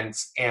and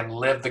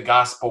live the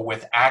gospel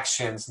with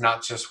actions,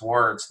 not just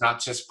words,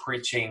 not just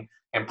preaching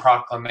and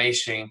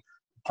proclamation,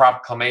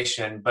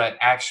 but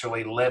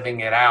actually living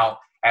it out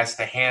as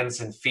the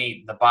hands and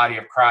feet, the body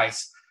of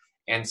Christ.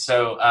 And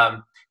so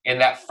in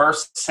that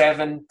first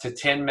 7 to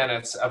 10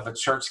 minutes of a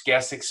church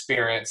guest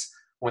experience,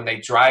 when they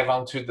drive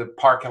onto the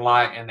parking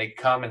lot and they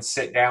come and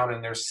sit down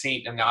in their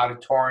seat in the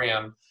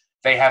auditorium,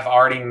 they have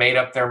already made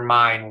up their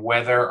mind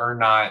whether or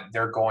not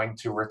they're going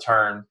to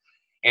return.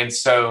 And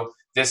so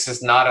this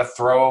is not a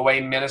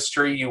throwaway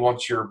ministry. You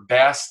want your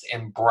best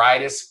and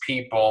brightest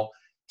people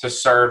to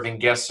serve in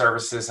guest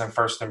services and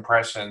First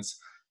Impressions.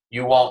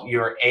 You want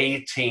your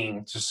A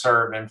team to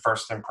serve in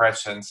First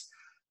Impressions,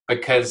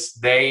 because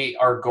they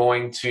are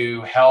going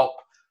to help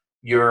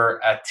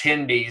your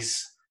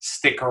attendees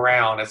stick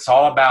around. It's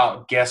all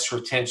about guest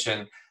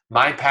retention.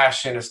 My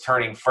passion is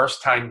turning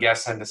first-time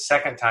guests into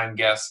second-time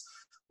guests.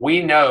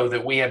 We know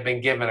that we have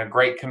been given a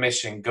great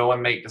commission: go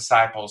and make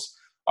disciples.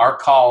 Our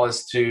call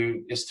is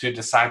to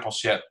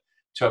discipleship,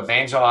 to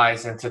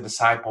evangelize and to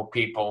disciple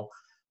people.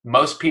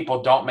 Most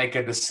people don't make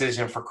a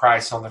decision for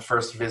Christ on the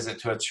first visit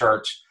to a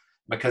church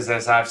because,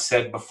 as I've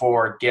said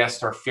before,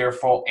 guests are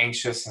fearful,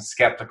 anxious, and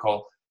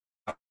skeptical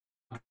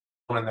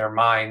in their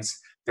minds.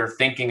 They're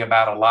thinking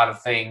about a lot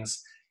of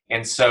things.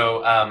 And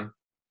so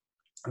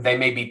they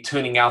may be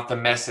tuning out the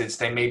message.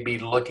 They may be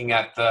looking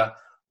at the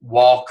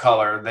wall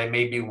color. They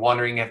may be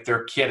wondering if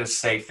their kid is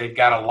safe. They've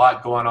got a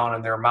lot going on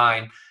in their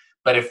mind.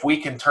 But if we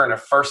can turn a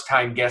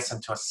first-time guest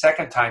into a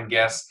second-time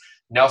guest,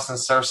 Nelson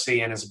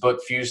Searcy in his book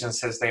Fusion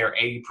says they are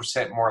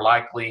 80% more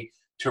likely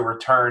to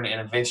return and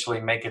eventually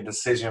make a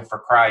decision for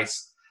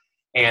Christ.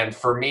 And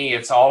for me,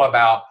 it's all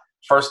about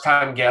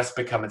first-time guests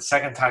becoming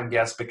second-time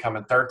guests,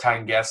 becoming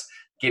third-time guests,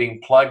 getting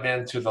plugged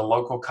into the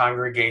local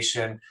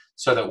congregation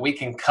so that we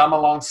can come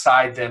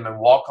alongside them and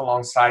walk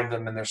alongside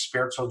them in their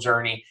spiritual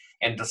journey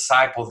and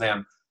disciple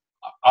them.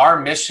 Our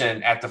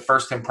mission at the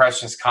First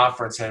Impressions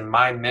Conference and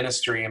my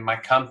ministry and my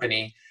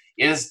company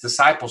is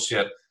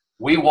discipleship.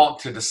 We want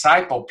to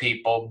disciple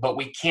people, but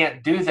we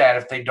can't do that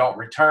if they don't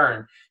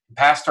return.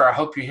 Pastor, I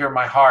hope you hear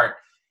my heart.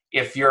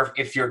 If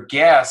your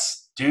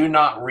guests do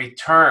not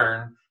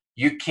return,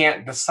 you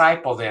can't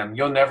disciple them.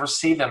 You'll never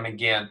see them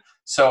again.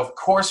 So of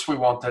course we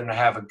want them to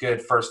have a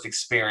good first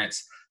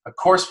experience. Of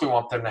course we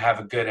want them to have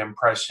a good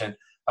impression.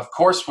 Of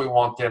course we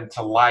want them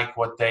to like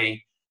what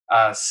they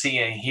see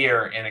and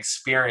hear and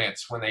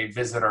experience when they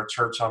visit our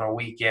church on a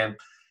weekend.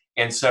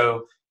 And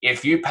so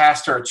if you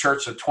pastor a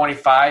church of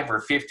 25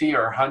 or 50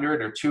 or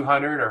 100 or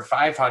 200 or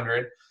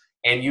 500,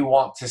 and you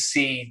want to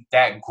see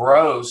that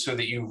grow so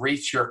that you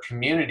reach your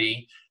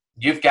community,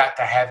 you've got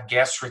to have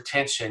guest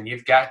retention.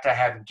 You've got to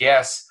have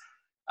guests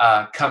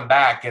come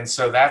back. And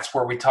so that's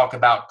where we talk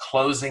about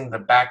closing the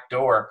back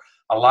door.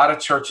 A lot of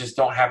churches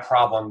don't have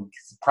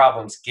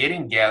problems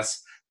getting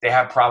guests. They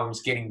have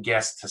problems getting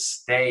guests to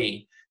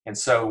stay. And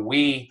so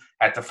we,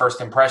 at the First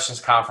Impressions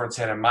Conference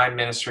and in my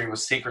ministry with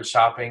Secret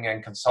Shopping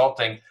and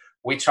Consulting,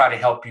 we try to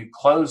help you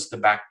close the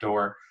back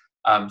door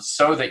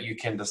so that you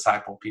can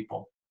disciple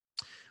people.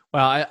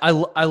 Wow,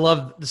 I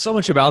love so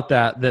much about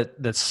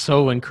that's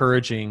so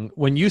encouraging.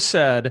 When you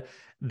said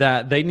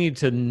that they need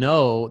to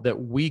know that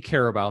we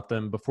care about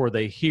them before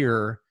they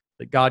hear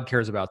that God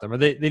cares about them, or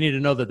they need to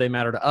know that they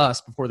matter to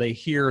us before they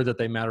hear that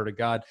they matter to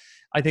God.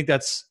 I think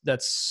that's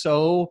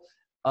so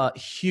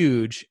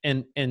huge,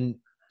 and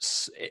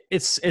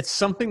it's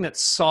something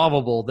that's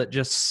solvable, that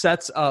just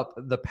sets up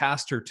the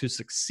pastor to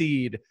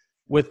succeed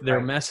with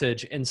their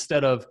message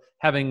instead of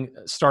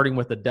starting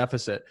with a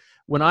deficit.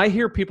 When I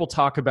hear people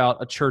talk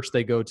about a church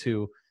they go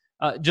to,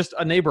 just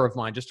a neighbor of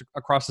mine just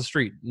across the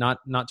street, not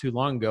too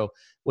long ago,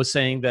 was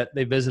saying that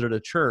they visited a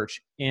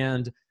church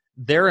and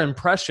their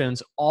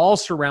impressions all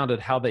surrounded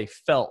how they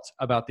felt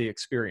about the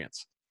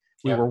experience.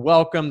 We were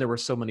welcome. There were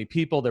so many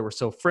people. They were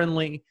so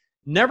friendly.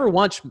 Never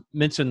once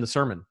mentioned the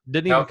sermon.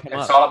 Didn't even come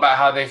up. It's all about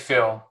how they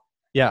feel.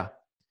 Yeah.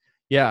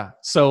 Yeah.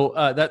 So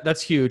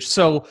that's huge.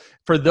 So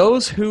for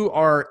those who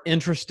are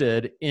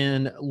interested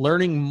in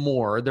learning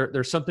more,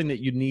 there's something that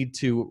you need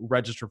to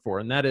register for,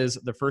 and that is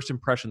the First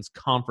Impressions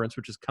Conference,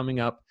 which is coming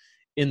up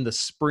in the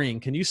spring.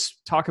 Can you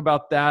talk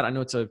about that? I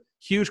know it's a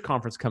huge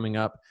conference coming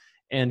up,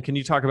 and can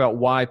you talk about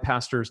why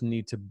pastors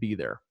need to be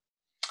there?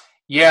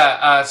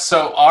 Yeah,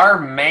 so our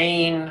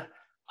main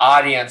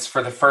audience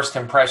for the First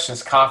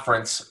Impressions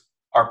Conference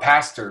are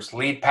pastors,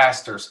 lead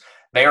pastors.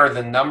 They are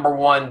the number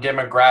one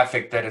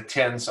demographic that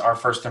attends our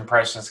First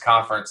Impressions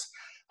Conference.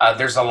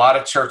 There's a lot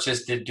of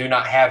churches that do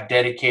not have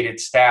dedicated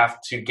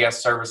staff to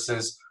guest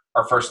services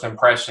or First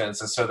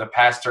Impressions, and so the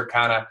pastor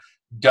kind of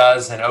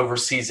does and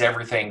oversees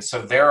everything.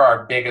 So they're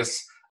our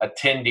biggest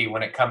attendee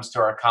when it comes to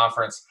our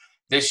conference.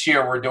 This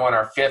year, we're doing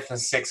our fifth and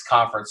sixth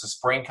conference, a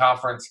spring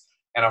conference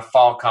and a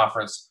fall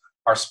conference.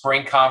 Our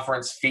spring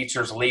conference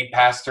features lead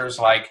pastors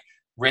like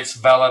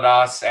Rich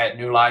Veladas at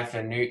New Life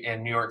in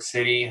New York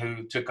City,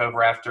 who took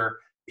over after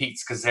Pete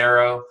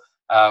Scazzaro.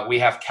 We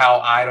have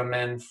Cal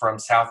Eidelman from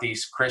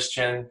Southeast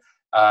Christian,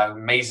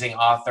 amazing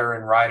author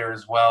and writer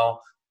as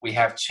well. We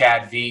have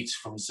Chad Veach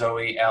from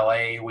Zoe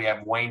LA. We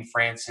have Wayne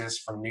Francis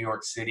from New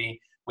York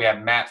City. We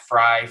have Matt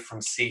Fry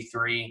from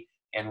C3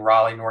 in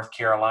Raleigh, North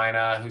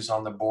Carolina, who's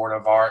on the board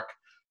of ARC.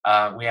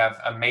 We have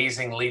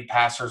amazing lead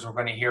pastors we're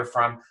going to hear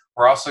from.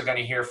 We're also going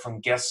to hear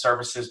from guest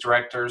services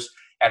directors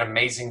at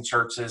amazing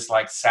churches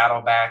like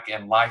Saddleback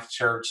and Life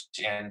Church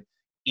and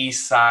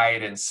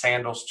Eastside and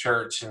Sandals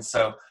Church. And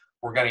so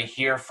we're going to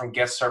hear from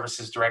guest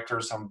services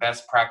directors on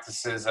best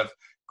practices of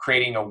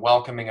creating a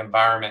welcoming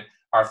environment.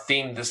 Our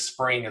theme this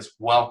spring is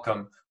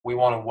welcome. We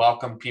want to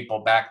welcome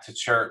people back to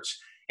church.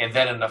 And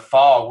then in the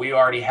fall, we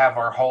already have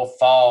our whole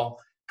fall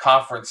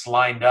conference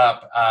lined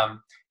up.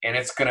 And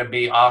it's going to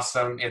be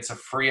awesome. It's a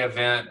free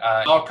event.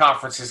 Fall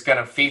conference is going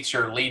to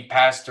feature lead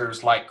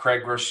pastors like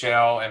Craig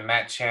Rochelle and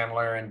Matt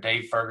Chandler and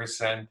Dave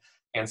Ferguson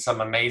and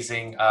some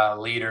amazing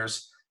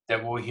leaders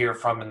that we'll hear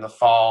from in the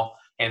fall.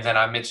 And then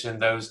I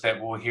mentioned those that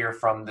we'll hear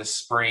from this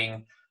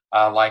spring,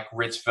 like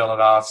Rich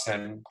Veladas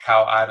and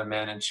Kyle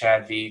Eidelman and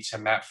Chad Veach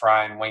and Matt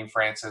Fry and Wayne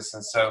Francis.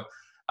 And so,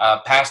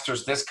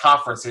 pastors, this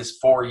conference is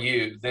for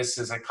you. This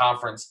is a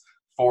conference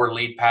for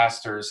lead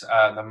pastors.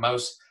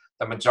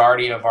 The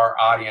majority of our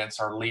audience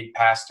are lead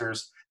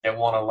pastors that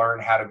want to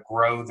learn how to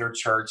grow their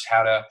church,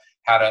 how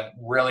to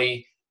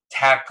really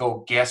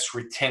tackle guest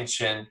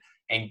retention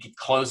and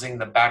closing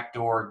the back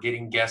door,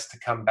 getting guests to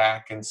come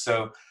back. And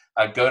so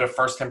go to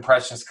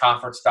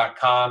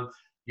firstimpressionsconference.com.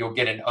 You'll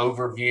get an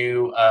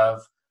overview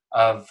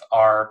of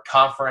our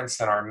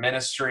conference and our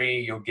ministry.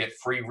 You'll get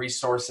free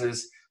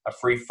resources, a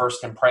free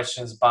First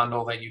Impressions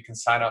bundle that you can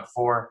sign up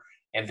for,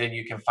 and then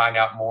you can find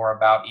out more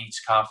about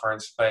each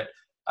conference. But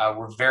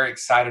we're very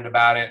excited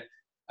about it.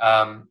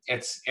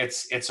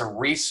 It's a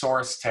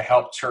resource to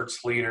help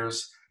church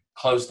leaders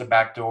close the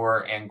back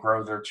door and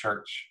grow their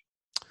church.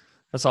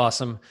 That's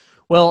awesome.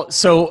 Well,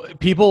 so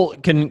people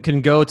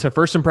can go to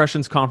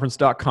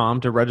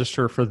firstimpressionsconference.com to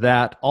register for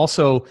that.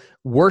 Also,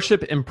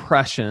 Worship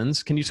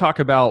Impressions. Can you talk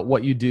about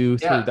what you do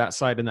through that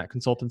site and that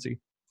consultancy?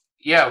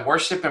 Yeah,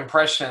 Worship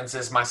Impressions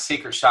is my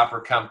secret shopper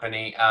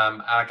company.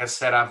 Like I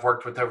said, I've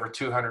worked with over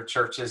 200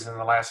 churches in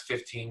the last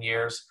 15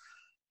 years.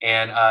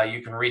 And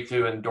you can read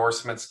through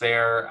endorsements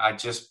there. I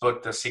just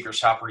booked a secret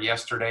shopper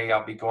yesterday.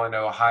 I'll be going to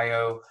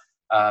Ohio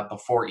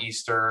before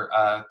Easter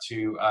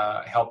to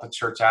help a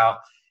church out.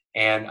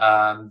 And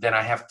then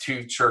I have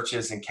 2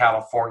 churches in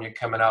California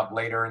coming up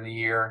later in the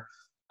year,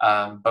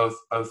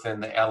 both in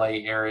the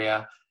LA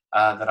area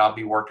that I'll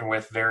be working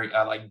with. Very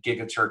like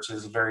giga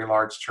churches, very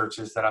large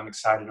churches that I'm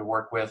excited to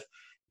work with.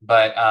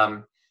 But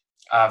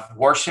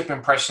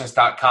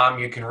worshipimpressions.com,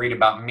 you can read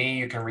about me,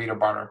 you can read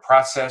about our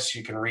process,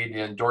 you can read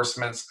the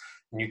endorsements,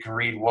 and you can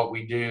read what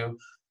we do.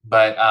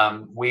 But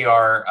we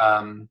are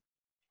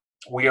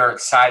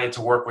excited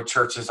to work with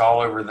churches all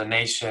over the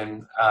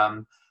nation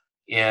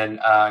in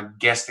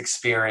guest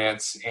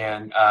experience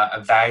and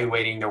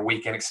evaluating their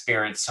weekend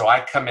experience. So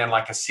I come in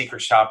like a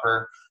secret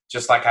shopper,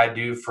 just like I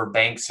do for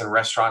banks and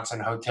restaurants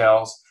and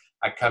hotels.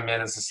 I come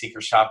in as a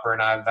secret shopper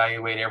and I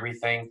evaluate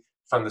everything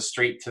from the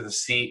street to the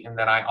seat. And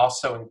then I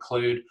also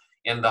include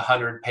in the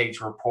 100-page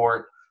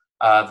report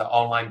the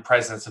online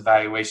presence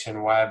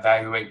evaluation, where I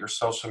evaluate your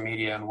social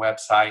media and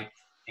website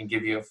and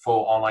give you a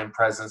full online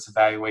presence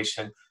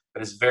evaluation.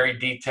 But it's very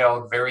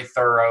detailed, very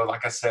thorough.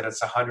 Like I said,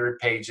 it's 100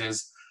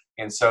 pages.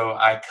 And so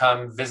I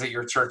come visit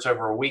your church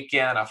over a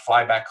weekend. I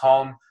fly back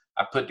home.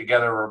 I put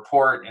together a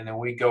report, and then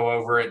we go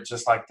over it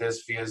just like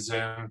this via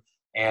Zoom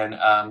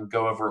and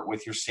go over it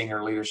with your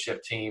senior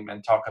leadership team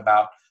and talk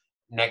about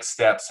next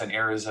steps and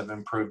areas of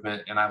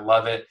improvement. And I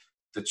love it.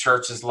 The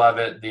churches love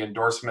it. The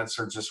endorsements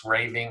are just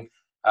raving.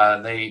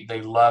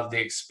 They love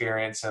the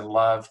experience and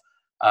love.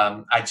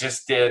 I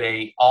just did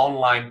a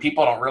online.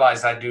 People don't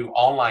realize I do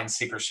online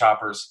secret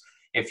shoppers.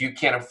 If you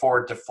can't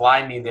afford to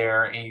fly me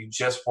there and you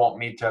just want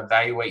me to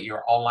evaluate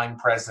your online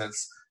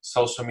presence,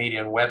 social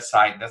media, and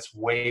website, that's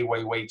way,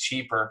 way, way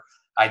cheaper.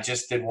 I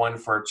just did one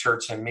for a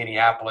church in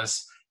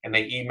Minneapolis, and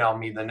they emailed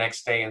me the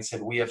next day and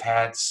said, we have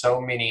had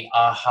so many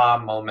aha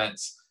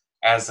moments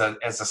as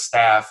a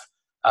staff,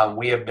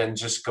 we have been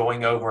just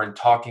going over and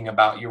talking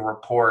about your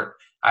report.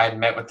 I had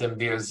met with them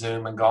via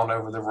Zoom and gone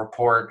over the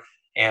report,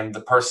 and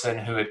the person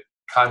who had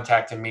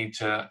contacted me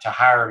to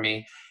hire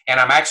me, and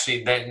I'm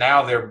actually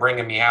now they're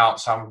bringing me out,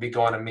 so I'm gonna be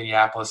going to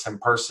Minneapolis in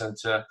person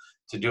to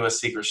do a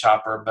secret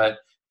shopper. But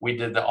we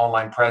did the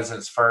online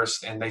presence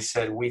first, and they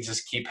said we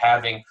just keep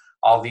having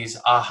all these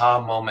aha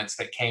moments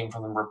that came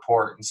from the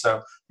report. And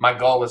so my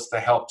goal is to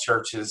help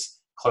churches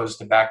close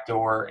the back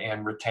door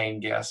and retain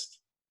guests.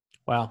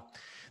 Wow.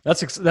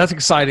 That's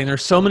exciting.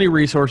 There's so many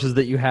resources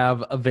that you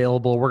have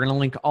available. We're going to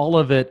link all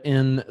of it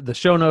in the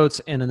show notes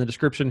and in the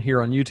description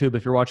here on YouTube.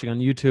 If you're watching on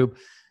YouTube,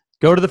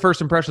 go to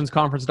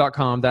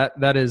thefirstimpressionsconference.com.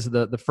 That is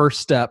the first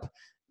step.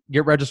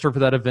 Get registered for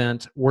that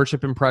event.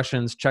 Worship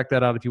Impressions. Check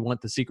that out if you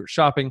want the secret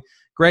shopping.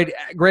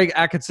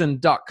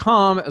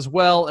 GregAtkinson.com as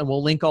well, and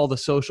we'll link all the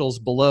socials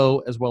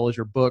below as well as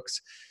your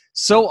books.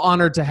 So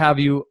honored to have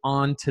you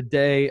on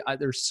today.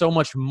 There's so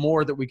much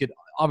more that we could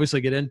obviously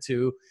get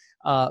into,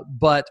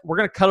 but we're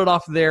going to cut it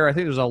off there. I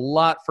think there's a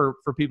lot for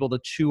people to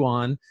chew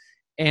on,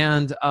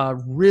 and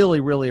really,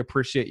 really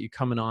appreciate you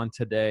coming on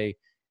today.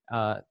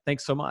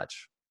 Thanks so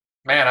much.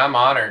 Man, I'm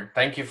honored.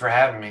 Thank you for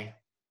having me.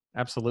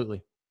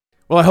 Absolutely.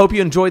 Well, I hope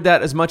you enjoyed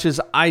that as much as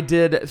I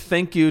did.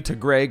 Thank you to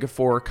Greg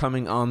for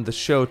coming on the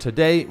show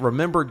today.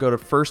 Remember, go to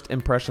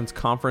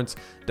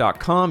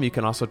firstimpressionsconference.com. You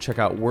can also check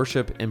out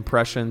Worship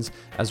Impressions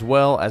as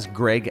well as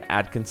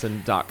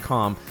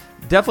gregatkinson.com.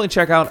 Definitely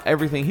check out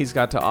everything he's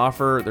got to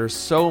offer. There's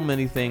so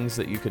many things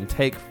that you can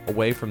take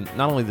away from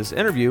not only this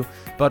interview,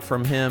 but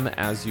from him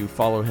as you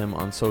follow him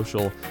on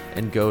social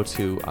and go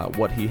to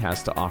what he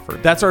has to offer.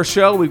 That's our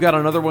show. We've got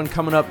another one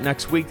coming up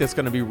next week that's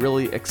going to be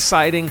really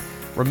exciting.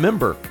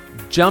 Remember,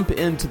 jump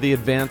into the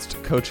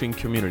advanced coaching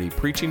community,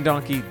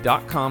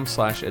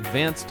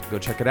 preachingdonkey.com/advanced. Go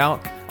check it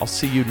out. I'll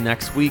see you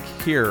next week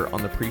here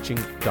on the Preaching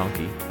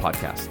Donkey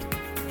podcast.